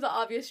is kind of the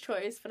obvious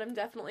choice, but I'm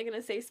definitely going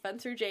to say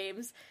Spencer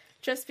James,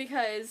 just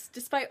because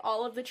despite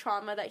all of the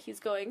trauma that he's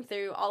going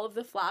through, all of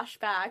the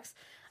flashbacks,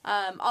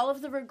 all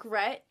of the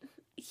regret,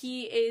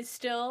 he is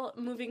still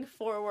moving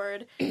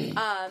forward.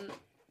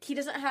 He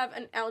doesn't have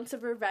an ounce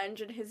of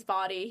revenge in his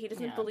body. He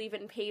doesn't believe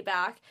in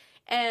payback,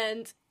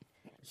 and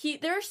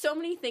there are so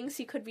many things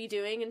he could be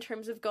doing in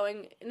terms of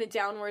going in a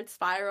downward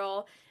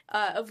spiral,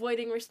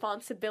 avoiding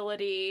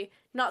responsibility,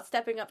 not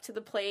stepping up to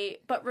the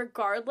plate. But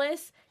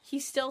regardless, he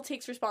still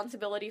takes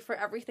responsibility for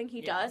everything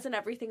he does and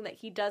everything that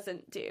he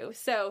doesn't do.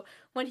 So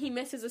when he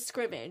misses a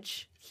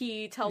scrimmage,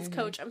 he tells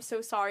Coach, I'm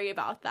so sorry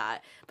about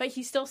that. But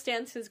he still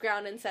stands his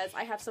ground and says,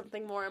 I have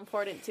something more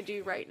important to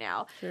do right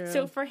now. True.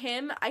 So for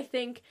him, I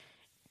think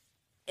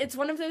it's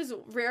one of those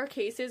rare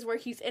cases where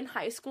he's in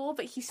high school,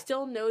 but he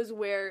still knows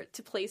where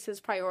to place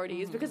his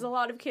priorities, because a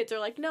lot of kids are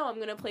like, no, I'm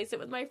going to place it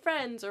with my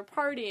friends or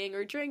partying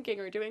or drinking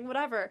or doing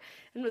whatever.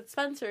 And with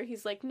Spencer,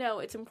 he's like, no,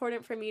 it's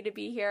important for me to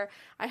be here.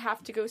 I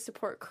have to go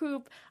support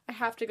Coop. I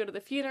have to go to the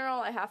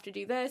funeral. I have to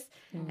do this.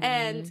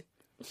 And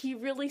he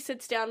really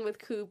sits down with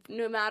Coop,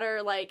 no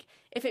matter, like,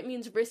 if it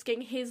means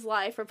risking his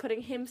life or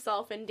putting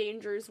himself in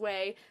danger's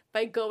way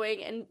by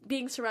going and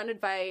being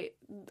surrounded by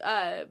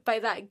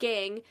that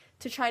gang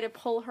to try to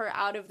pull her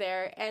out of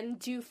there and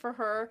do for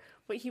her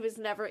what he was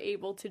never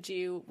able to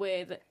do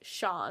with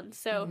Sean.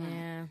 So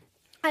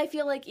I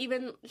feel like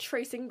even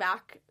tracing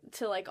back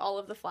to, like, all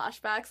of the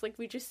flashbacks, like,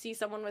 we just see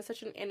someone with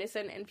such an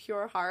innocent and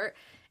pure heart,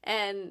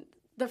 and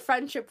the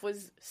friendship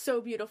was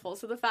so beautiful.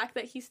 So the fact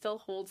that he still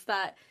holds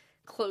that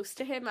close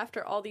to him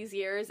after all these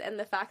years, and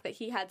the fact that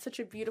he had such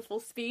a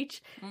beautiful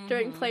speech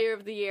during Player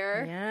of the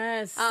Year.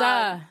 Yes,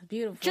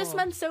 beautiful. Just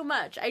meant so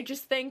much. I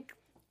just think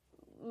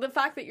the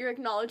fact that you're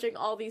acknowledging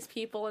all these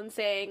people and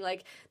saying,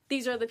 like,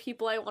 these are the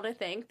people I want to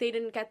thank. They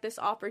didn't get this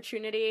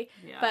opportunity,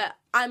 but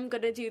I'm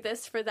going to do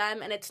this for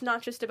them. And it's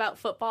not just about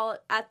football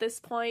at this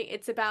point.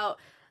 It's about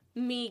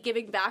me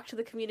giving back to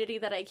the community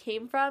that I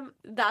came from.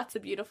 That's a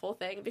beautiful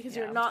thing, because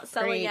you're not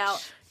selling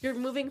out. You're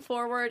moving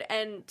forward,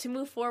 and to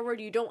move forward,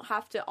 you don't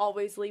have to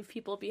always leave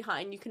people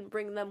behind. You can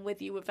bring them with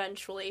you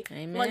eventually.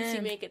 Amen. Once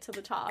you make it to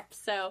the top.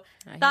 So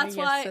that's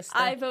why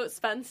I vote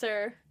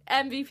Spencer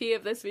MVP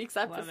of this week's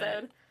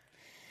episode.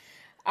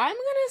 I'm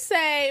going to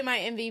say my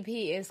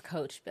MVP is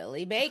Coach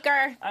Billy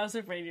Baker. I was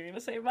afraid you were going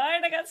to say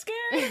mine. I got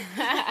scared.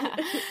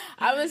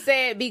 I would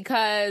say it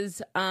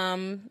because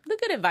the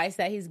good advice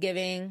that he's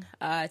giving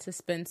to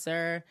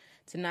Spencer,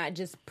 to not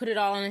just put it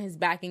all on his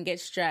back and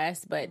get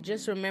stressed, but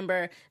just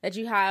remember that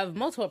you have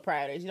multiple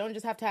priorities. You don't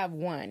just have to have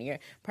one. Your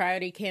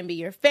priority can be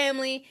your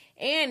family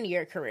and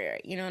your career.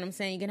 You know what I'm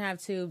saying? You can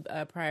have two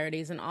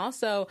priorities. And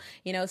also,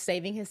 you know,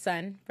 saving his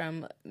son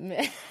from...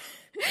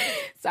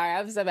 Sorry,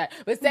 I'm so bad.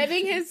 But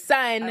saving his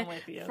son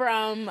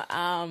from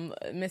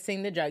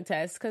missing the drug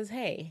test, because,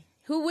 hey,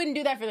 who wouldn't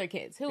do that for their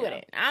kids? Who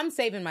wouldn't? I'm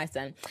saving my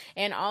son.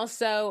 And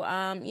also,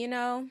 you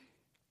know,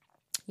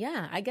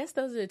 I guess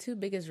those are the two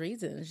biggest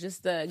reasons.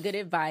 Just the good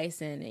advice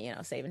and, you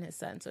know, saving his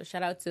son. So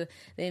shout out to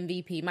the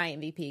MVP, my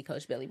MVP,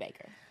 Coach Billy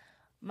Baker.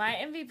 My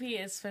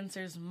MVP is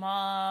Spencer's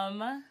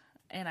mom.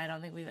 And I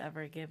don't think we've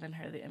ever given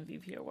her the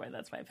MVP award.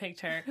 That's why I picked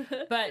her.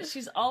 But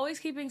she's always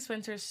keeping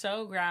Spencer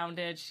so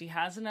grounded. She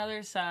has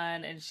another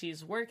son, and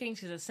she's working.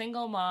 She's a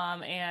single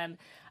mom. And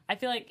I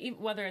feel like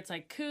whether it's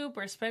like Coop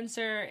or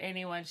Spencer,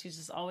 anyone, she's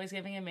just always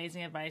giving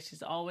amazing advice.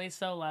 She's always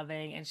so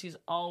loving, and she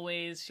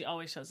always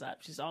shows up.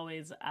 She's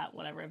always at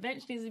whatever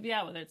event she needs to be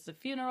at, whether it's the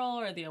funeral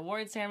or the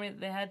award ceremony that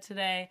they had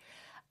today.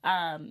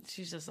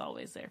 She's just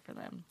always there for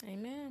them.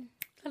 Amen.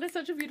 That is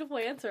such a beautiful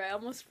answer. I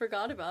almost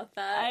forgot about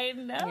that. I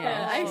know.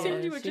 Yeah, I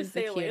assumed you would just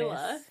say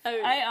Layla.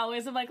 I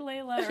always am like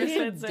Layla or She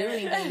didn't Spencer. do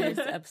anything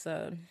this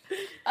episode.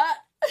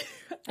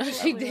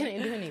 She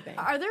didn't do anything.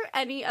 Are there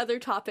any other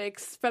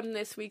topics from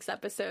this week's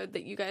episode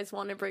that you guys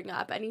want to bring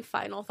up? Any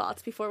final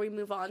thoughts before we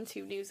move on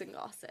to news and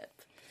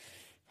gossip?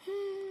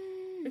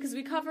 Because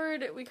we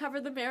covered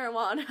the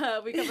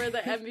marijuana, we covered the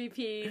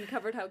MVP, we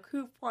covered how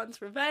Coop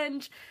wants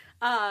revenge,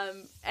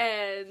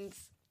 and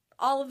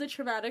all of the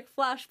traumatic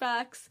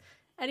flashbacks.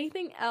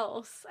 Anything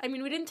else? I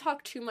mean, we didn't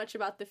talk too much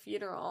about the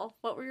funeral.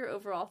 What were your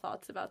overall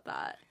thoughts about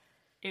that?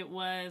 It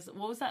was,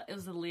 what was that? It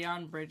was the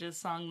Leon Bridges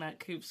song that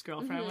Coop's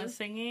girlfriend was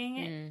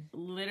singing.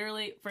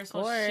 Literally, first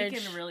of all, she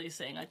can really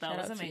sing. Like, that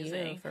was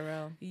amazing. For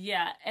real.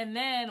 Yeah, and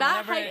then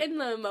that heightened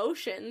the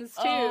emotions,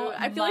 too.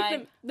 I feel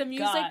like the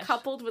music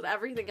coupled with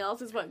everything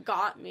else is what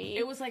got me.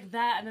 It was like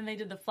that, and then they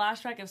did the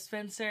flashback of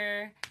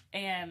Spencer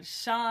and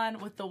Sean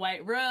with the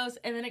white rose,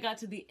 and then it got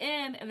to the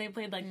end, and they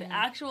played, like, the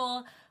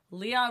actual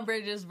Leon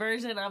Bridges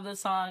version of the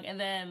song, and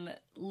then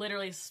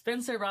literally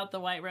Spencer brought the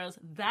white rose.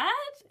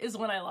 That is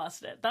when I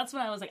lost it. That's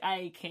when I was like,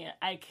 I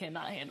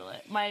cannot handle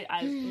it. I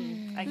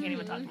can't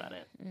even talk about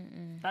it.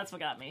 That's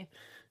what got me.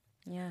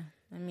 Yeah.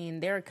 I mean,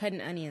 they were cutting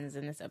onions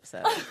in this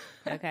episode.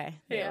 Okay.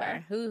 They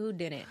were. Who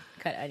didn't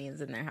cut onions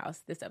in their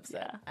house this episode?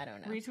 Yeah. I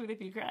don't know. Retweet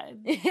if you cried.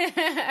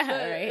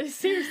 Right.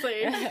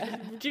 Seriously,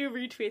 do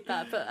retweet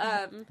that.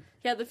 But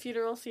yeah, the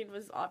funeral scene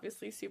was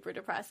obviously super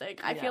depressing.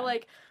 I feel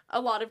like a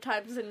lot of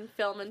times in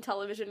film and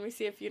television we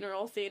see a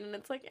funeral scene and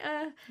it's like,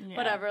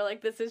 whatever.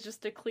 Like, this is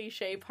just a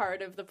cliche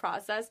part of the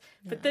process.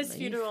 But this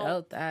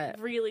funeral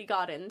really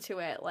got into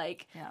it.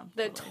 Like,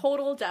 the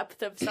total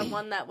depth of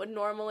someone that would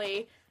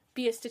normally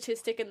be a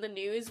statistic in the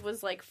news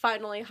was, like,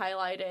 finally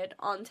highlighted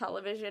on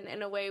television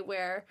in a way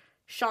where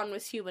Sean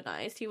was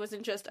humanized. He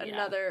wasn't just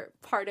another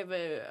part of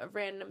a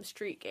random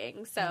street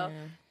gang. So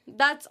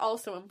that's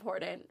also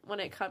important when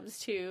it comes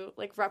to,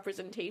 like,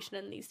 representation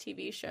in these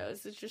TV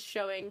shows. It's just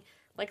showing,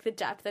 like, the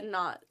depth and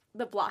not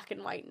the black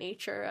and white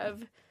nature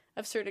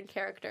of certain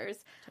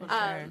characters.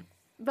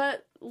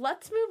 But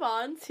let's move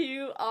on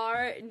to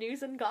our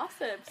news and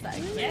gossip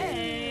segment.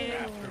 Yay!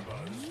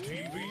 AfterBuzz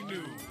TV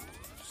News.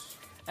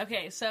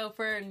 Okay, so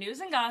for news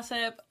and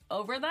gossip,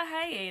 over the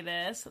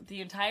hiatus,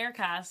 the entire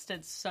cast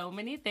did so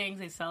many things.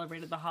 They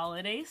celebrated the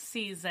holiday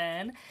season,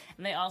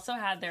 and they also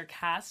had their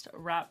cast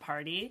wrap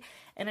party.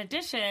 In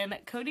addition,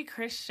 Cody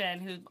Christian,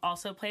 who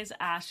also plays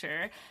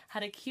Asher,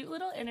 had a cute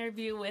little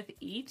interview with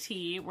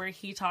E.T. where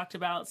he talked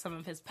about some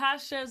of his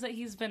past shows that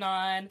he's been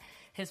on,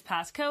 his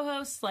past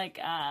co-hosts like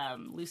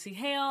Lucy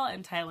Hale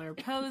and Tyler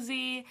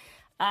Posey.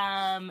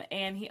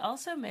 And he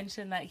also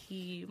mentioned that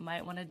he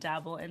might want to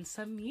dabble in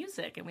some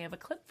music, and we have a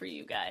clip for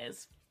you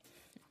guys.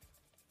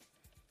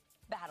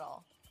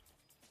 Battle.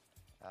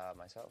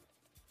 Myself.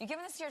 You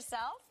giving this to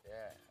yourself?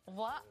 Yeah.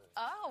 What?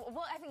 Oh,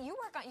 well, I think you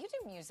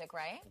do music,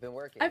 right? I've been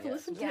working. I've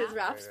listened to his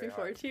raps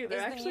before, too. They're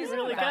Is the actually music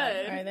really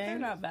bad? good. Are they? They're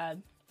not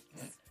bad.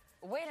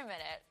 Wait a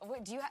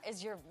minute. Do you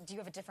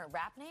have a different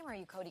rap name? Or are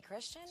you Cody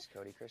Christian? It's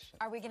Cody Christian.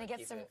 Are we gonna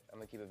get some? I'm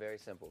gonna keep it very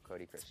simple,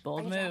 Cody Christian.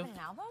 Bold Are you move. dropping an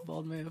album?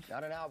 Bold move.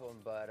 Not an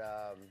album, but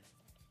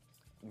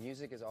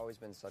music has always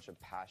been such a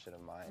passion of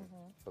mine.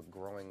 But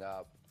growing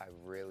up, I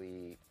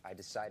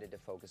decided to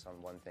focus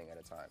on one thing at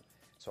a time.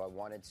 So I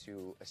wanted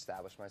to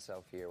establish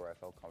myself here where I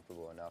felt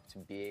comfortable enough to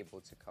be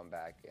able to come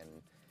back and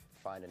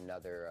find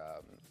another,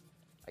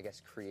 I guess,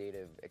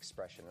 creative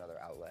expression, another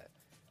outlet.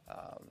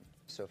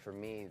 So for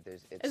me,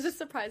 Is this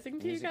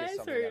surprising to you guys?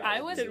 Or I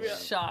was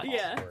shocked.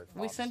 Yeah.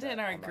 We sent it in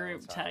our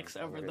group text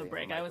over the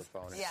break. I was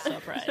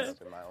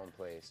surprised. In my own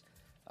place.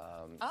 So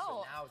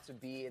Oh. now to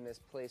be in this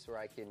place where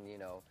I can,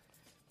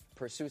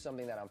 pursue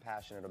something that I'm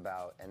passionate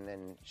about and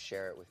then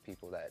share it with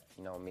people that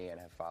know me and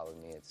have followed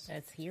me.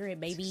 Let's hear it,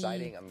 baby. It's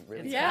exciting. I'm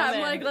really Yeah,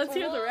 I'm like, let's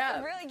hear the Well,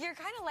 rap. Really, you're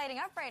kind of lighting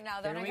up right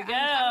now, though. Here and we I'm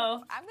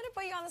go. gonna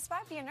put you on the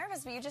spot for you're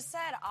nervous, but you just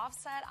said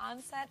offset,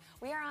 onset.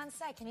 We are on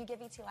set. Can you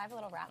give ET Live a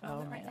little rap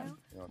moment right now?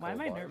 You know, Why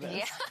am I cold bars. nervous?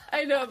 Yeah.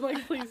 I know, I'm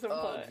like, please don't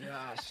Oh play it.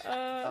 gosh.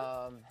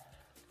 All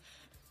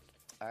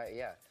right,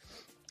 yeah.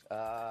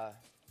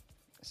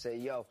 Say,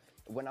 yo,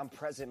 when I'm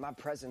present, my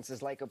presence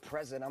is like a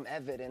present. I'm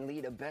evidently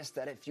the best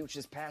at it.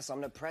 Futures past,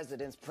 I'm the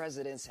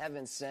president's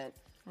heaven sent.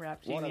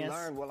 Rap Wanna genius.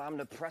 learn? Well, I'm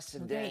the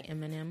precedent. Okay,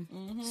 Eminem.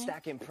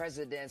 Stacking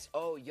presidents.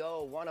 Oh,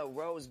 yo, want a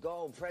rose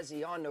gold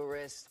Prezi on the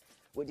wrist.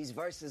 With these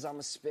verses I'ma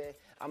spit,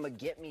 I'ma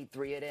get me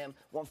 3 of them.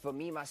 One for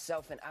me,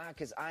 myself, and I,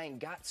 cause I ain't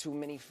got too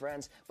many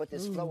friends. But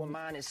this flow of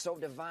mine is so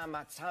divine,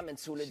 my timing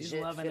too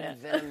legit. loving Feeling it.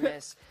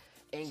 venomous.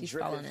 Ain't She's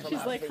dripping falling in from love.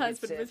 She's my like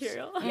husband fingertips.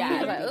 material. Yeah, I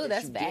was like, Everything ooh, that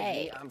that's you give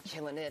me, bad. I'm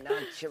killing it. Now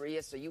I'm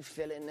curious. Are you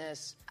feeling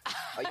this?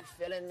 Are you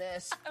feeling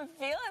this? I'm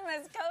feeling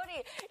this,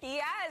 Cody.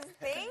 Yes,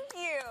 thank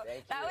you.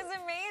 Thank That you. was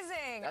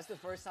amazing. That's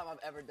the first time I've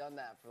ever done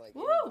that for like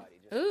anybody.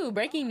 Ooh,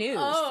 breaking news.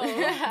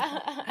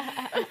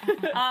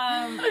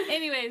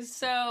 Anyways,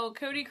 so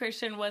Cody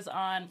Christian was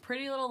on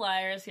Pretty Little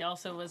Liars. He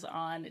also was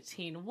on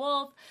Teen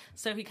Wolf.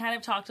 So he kind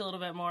of talked a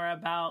little bit more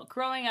about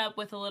growing up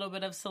with a little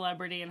bit of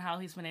celebrity and how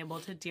he's been able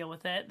to deal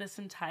with it this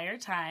entire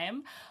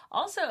time.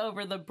 Also,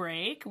 over the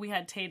break, we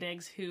had Taye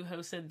Diggs, who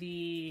hosted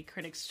the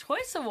Critics'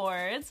 Choice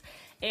Awards,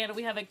 and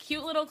we have a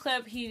cute little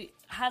clip. He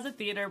has a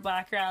theater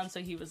background,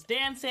 so he was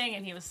dancing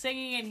and he was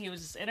singing and he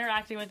was just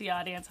interacting with the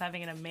audience,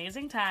 having an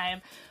amazing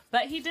time.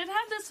 But he did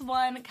have this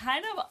one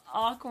kind of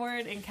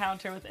awkward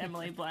encounter with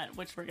Emily Blunt,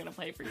 which we're going to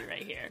play for you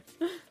right here.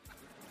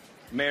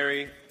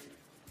 Mary,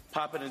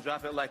 pop it and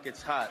drop it like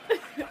it's hot.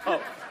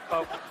 Oh,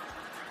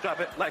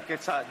 drop it like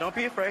it's hot. Don't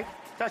be afraid.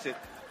 Touch it.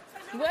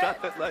 What?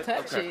 Drop it like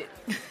Touch it.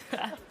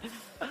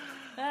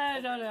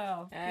 I don't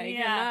know.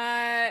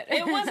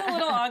 It was a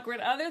little awkward.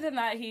 Other than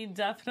that, he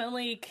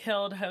definitely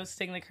killed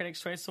hosting the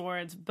Critics' Choice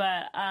Awards.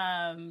 But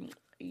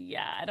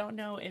I don't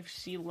know if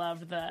she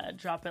loved the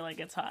drop it like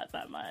it's hot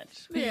that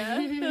much.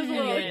 Yeah, it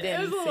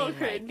was a little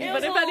cringe.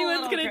 But if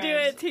anyone's going to do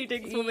it, Taye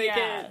Diggs will make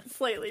it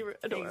slightly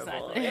adorable.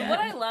 Exactly. And what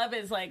I love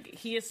is, like,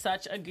 he is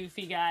such a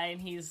goofy guy,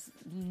 and he's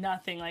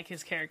nothing like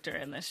his character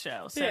in this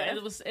show. So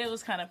it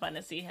was kind of fun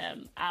to see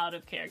him out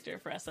of character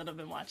for us that have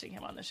been watching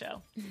him on the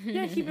show.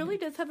 Yeah, he really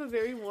does have a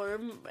very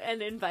warm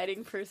and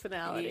inviting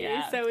personality.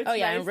 Yeah. So it's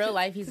nice in real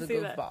life, he's a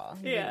goofball.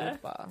 Yeah.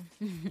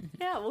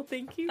 Yeah, well,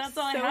 thank you That's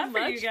all so I have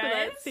much for you guys.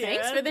 that, Sierra.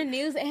 Thanks for the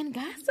news and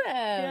gossip.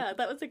 Yeah,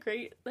 that was a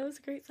great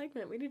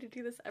segment. We need to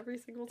do this every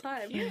single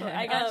time.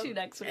 I got you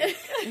next week.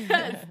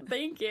 Yes,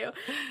 thank you.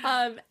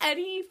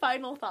 Any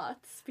final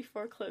thoughts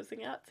before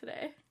closing out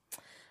today?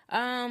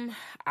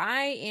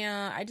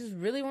 I just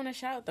really want to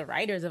shout out the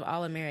writers of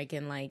All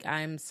American. Like,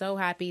 I'm so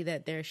happy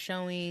that they're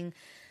showing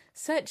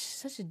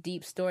such a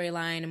deep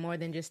storyline and more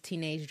than just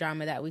teenage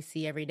drama that we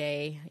see every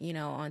day,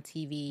 on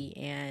TV.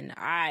 And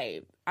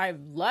I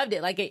loved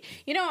it. Like,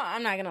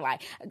 I'm not gonna lie,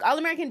 All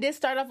American did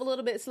start off a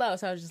little bit slow,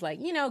 so I was just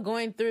like,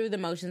 going through the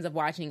motions of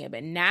watching it.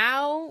 But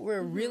now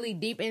we're really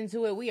deep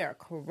into it. We are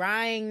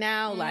crying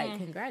now. Like,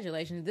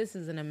 congratulations, this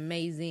is an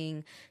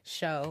amazing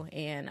show,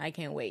 and I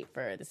can't wait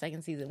for the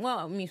second season. Well,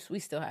 I mean, we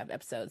still have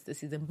episodes this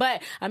season,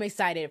 but I'm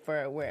excited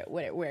for where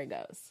it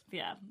goes.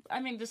 Yeah,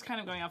 I mean, just kind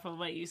of going off of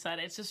what you said,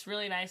 it's just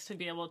really nice to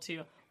be able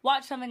to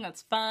watch something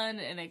that's fun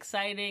and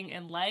exciting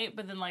and light,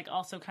 but then, like,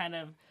 also kind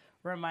of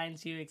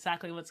reminds you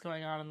exactly what's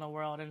going on in the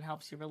world and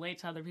helps you relate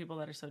to other people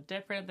that are so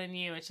different than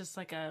you. It's just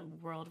like a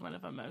whirlwind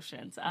of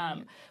emotions.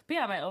 But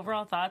yeah, my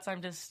overall thoughts,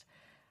 I'm just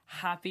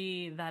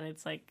happy that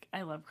it's like,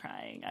 I love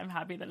crying. I'm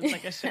happy that it's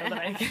like a show that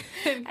I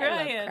can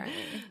cry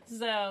in.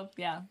 So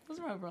yeah, those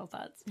are my overall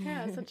thoughts.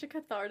 Yeah, such a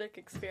cathartic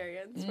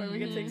experience where we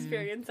get to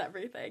experience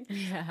everything.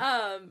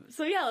 Yeah.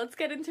 So yeah, let's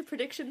get into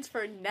predictions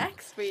for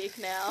next week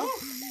now.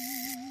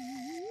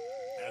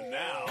 And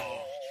now,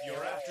 your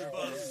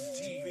AfterBuzz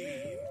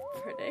TV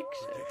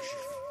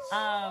predictions.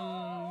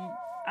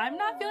 I'm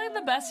not feeling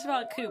the best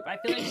about Coop. I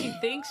feel like she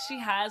thinks she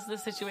has the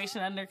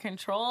situation under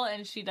control,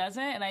 and she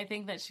doesn't, and I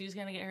think that she's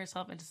going to get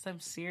herself into some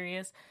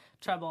serious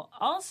trouble.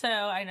 Also,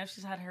 I know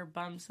she's had her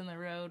bumps in the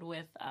road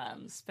with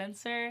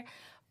Spencer,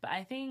 but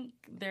I think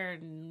they're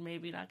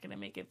maybe not going to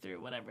make it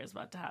through whatever is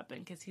about to happen,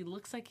 because he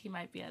looks like he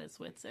might be at his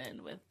wit's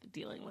end with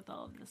dealing with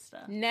all of this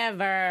stuff.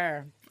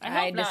 Never.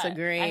 I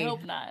disagree. I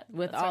hope not.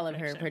 With all of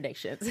her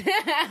predictions.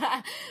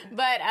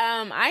 But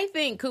I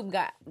think Coop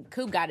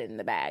got it in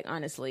the bag,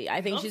 honestly.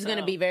 I think she's going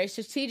to be very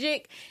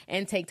strategic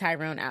and take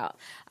Tyrone out.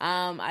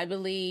 I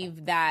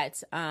believe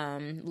that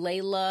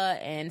Layla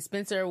and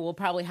Spencer will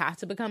probably have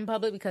to become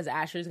public because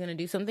Asher's going to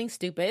do something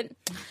stupid.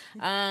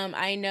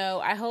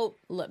 I hope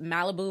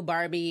Malibu,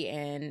 Barbie,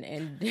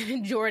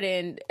 and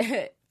Jordan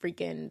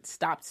freaking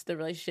stops the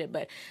relationship,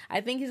 but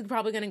I think he's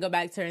probably going to go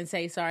back to her and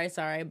say sorry,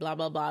 blah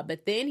blah blah,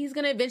 but then he's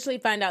going to eventually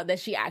find out that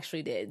she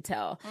actually did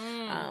tell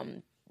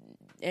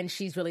and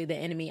she's really the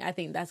enemy. I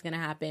think that's going to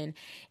happen.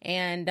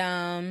 And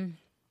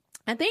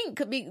I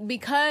think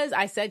because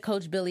I said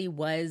Coach Billy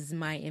was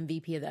my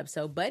MVP of the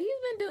episode, but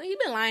he's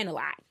been lying a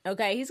lot.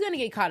 Okay, he's going to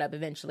get caught up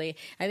eventually.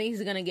 I think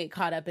he's going to get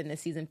caught up in the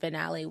season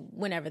finale,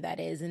 whenever that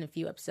is, in a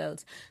few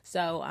episodes.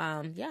 So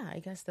yeah, I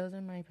guess those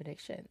are my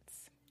predictions.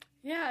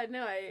 Yeah,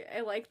 no,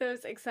 I like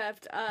those,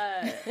 except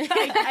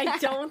I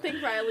don't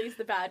think Riley's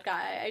the bad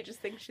guy. I just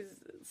think she's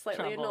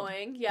slightly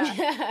annoying.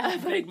 Yeah.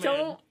 But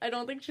I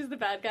don't think she's the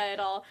bad guy at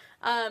all.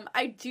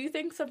 I do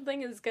think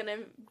something is going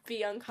to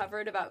be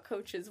uncovered about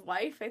Coach's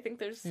wife. I think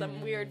there's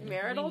some weird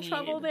marital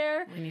trouble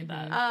there. We need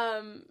that.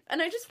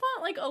 And I just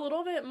want, like, a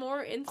little bit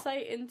more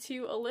insight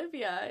into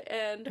Olivia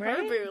and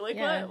her boo. Like,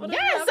 what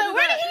so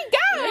where did he go?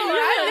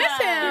 I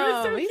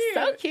miss him. He's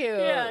so cute.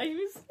 Yeah, he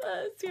was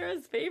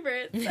Sierra's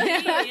favorite.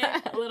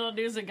 Little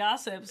news of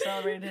gossip,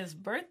 celebrated his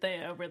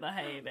birthday over the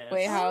hiatus.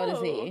 Wait, how old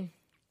is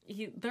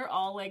he? They're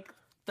all like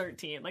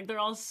 13. Like, they're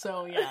all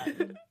so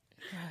young.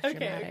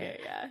 Okay,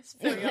 yeah. So,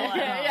 For y'all at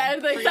yeah,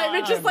 home. the For y'all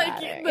excitement at just home. like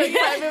the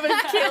excitement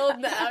was killed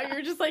now.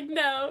 You're just like,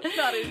 no,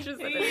 not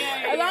interested anymore.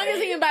 As long as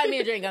he can buy me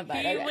a drink, I'm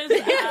fine. He Okay. was,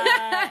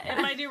 if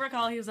I do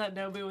recall, he was at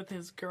Nobu with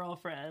his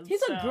girlfriend.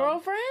 He's a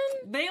girlfriend?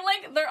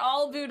 They're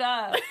all booed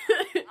up.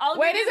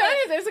 Wait, is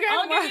that his Instagram?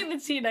 I'll give you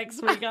the tea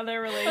next week on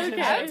their relationship.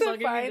 Okay. I have to I'll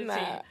give you find the tea.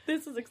 that.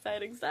 This is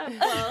exciting stuff.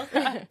 Well,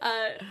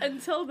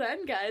 until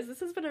then, guys, this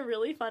has been a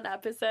really fun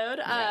episode.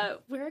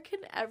 Where can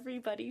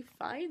everybody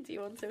find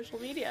you on social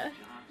media?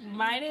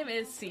 My name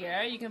is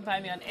Sierra. You can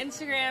find me on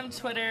Instagram,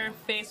 Twitter,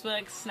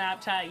 Facebook,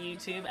 Snapchat,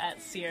 YouTube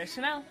at Sierra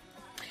Chanel.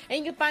 And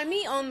you can find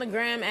me on the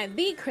gram at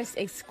The Chris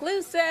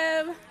Exclusive.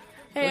 Hey,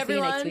 We'll see you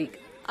everyone. next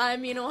week.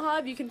 I'm Mina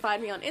Wahab. You can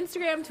find me on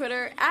Instagram,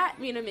 Twitter, at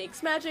Mina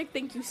Makes Magic.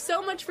 Thank you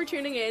so much for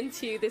tuning in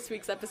to this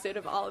week's episode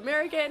of All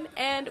American,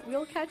 and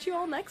we'll catch you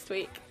all next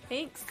week.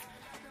 Thanks.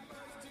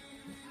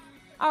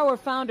 Our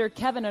founder,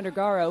 Kevin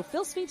Undergaro,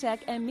 Phil Svitek,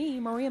 and me,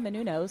 Maria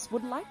Menounos,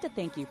 would like to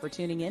thank you for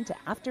tuning in to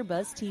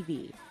AfterBuzz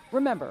TV.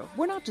 Remember,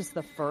 we're not just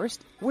the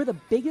first, we're the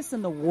biggest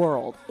in the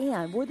world,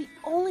 and we're the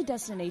only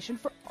destination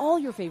for all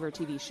your favorite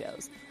TV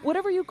shows.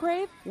 Whatever you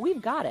crave,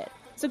 we've got it.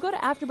 So go to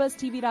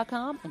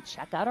AfterBuzzTV.com and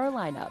check out our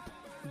lineup.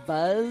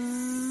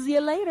 Buzz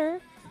you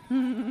later.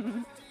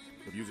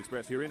 The views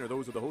expressed herein are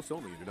those of the hosts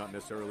only and do not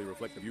necessarily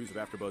reflect the views of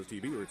AfterBuzz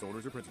TV or its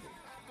owners or principals.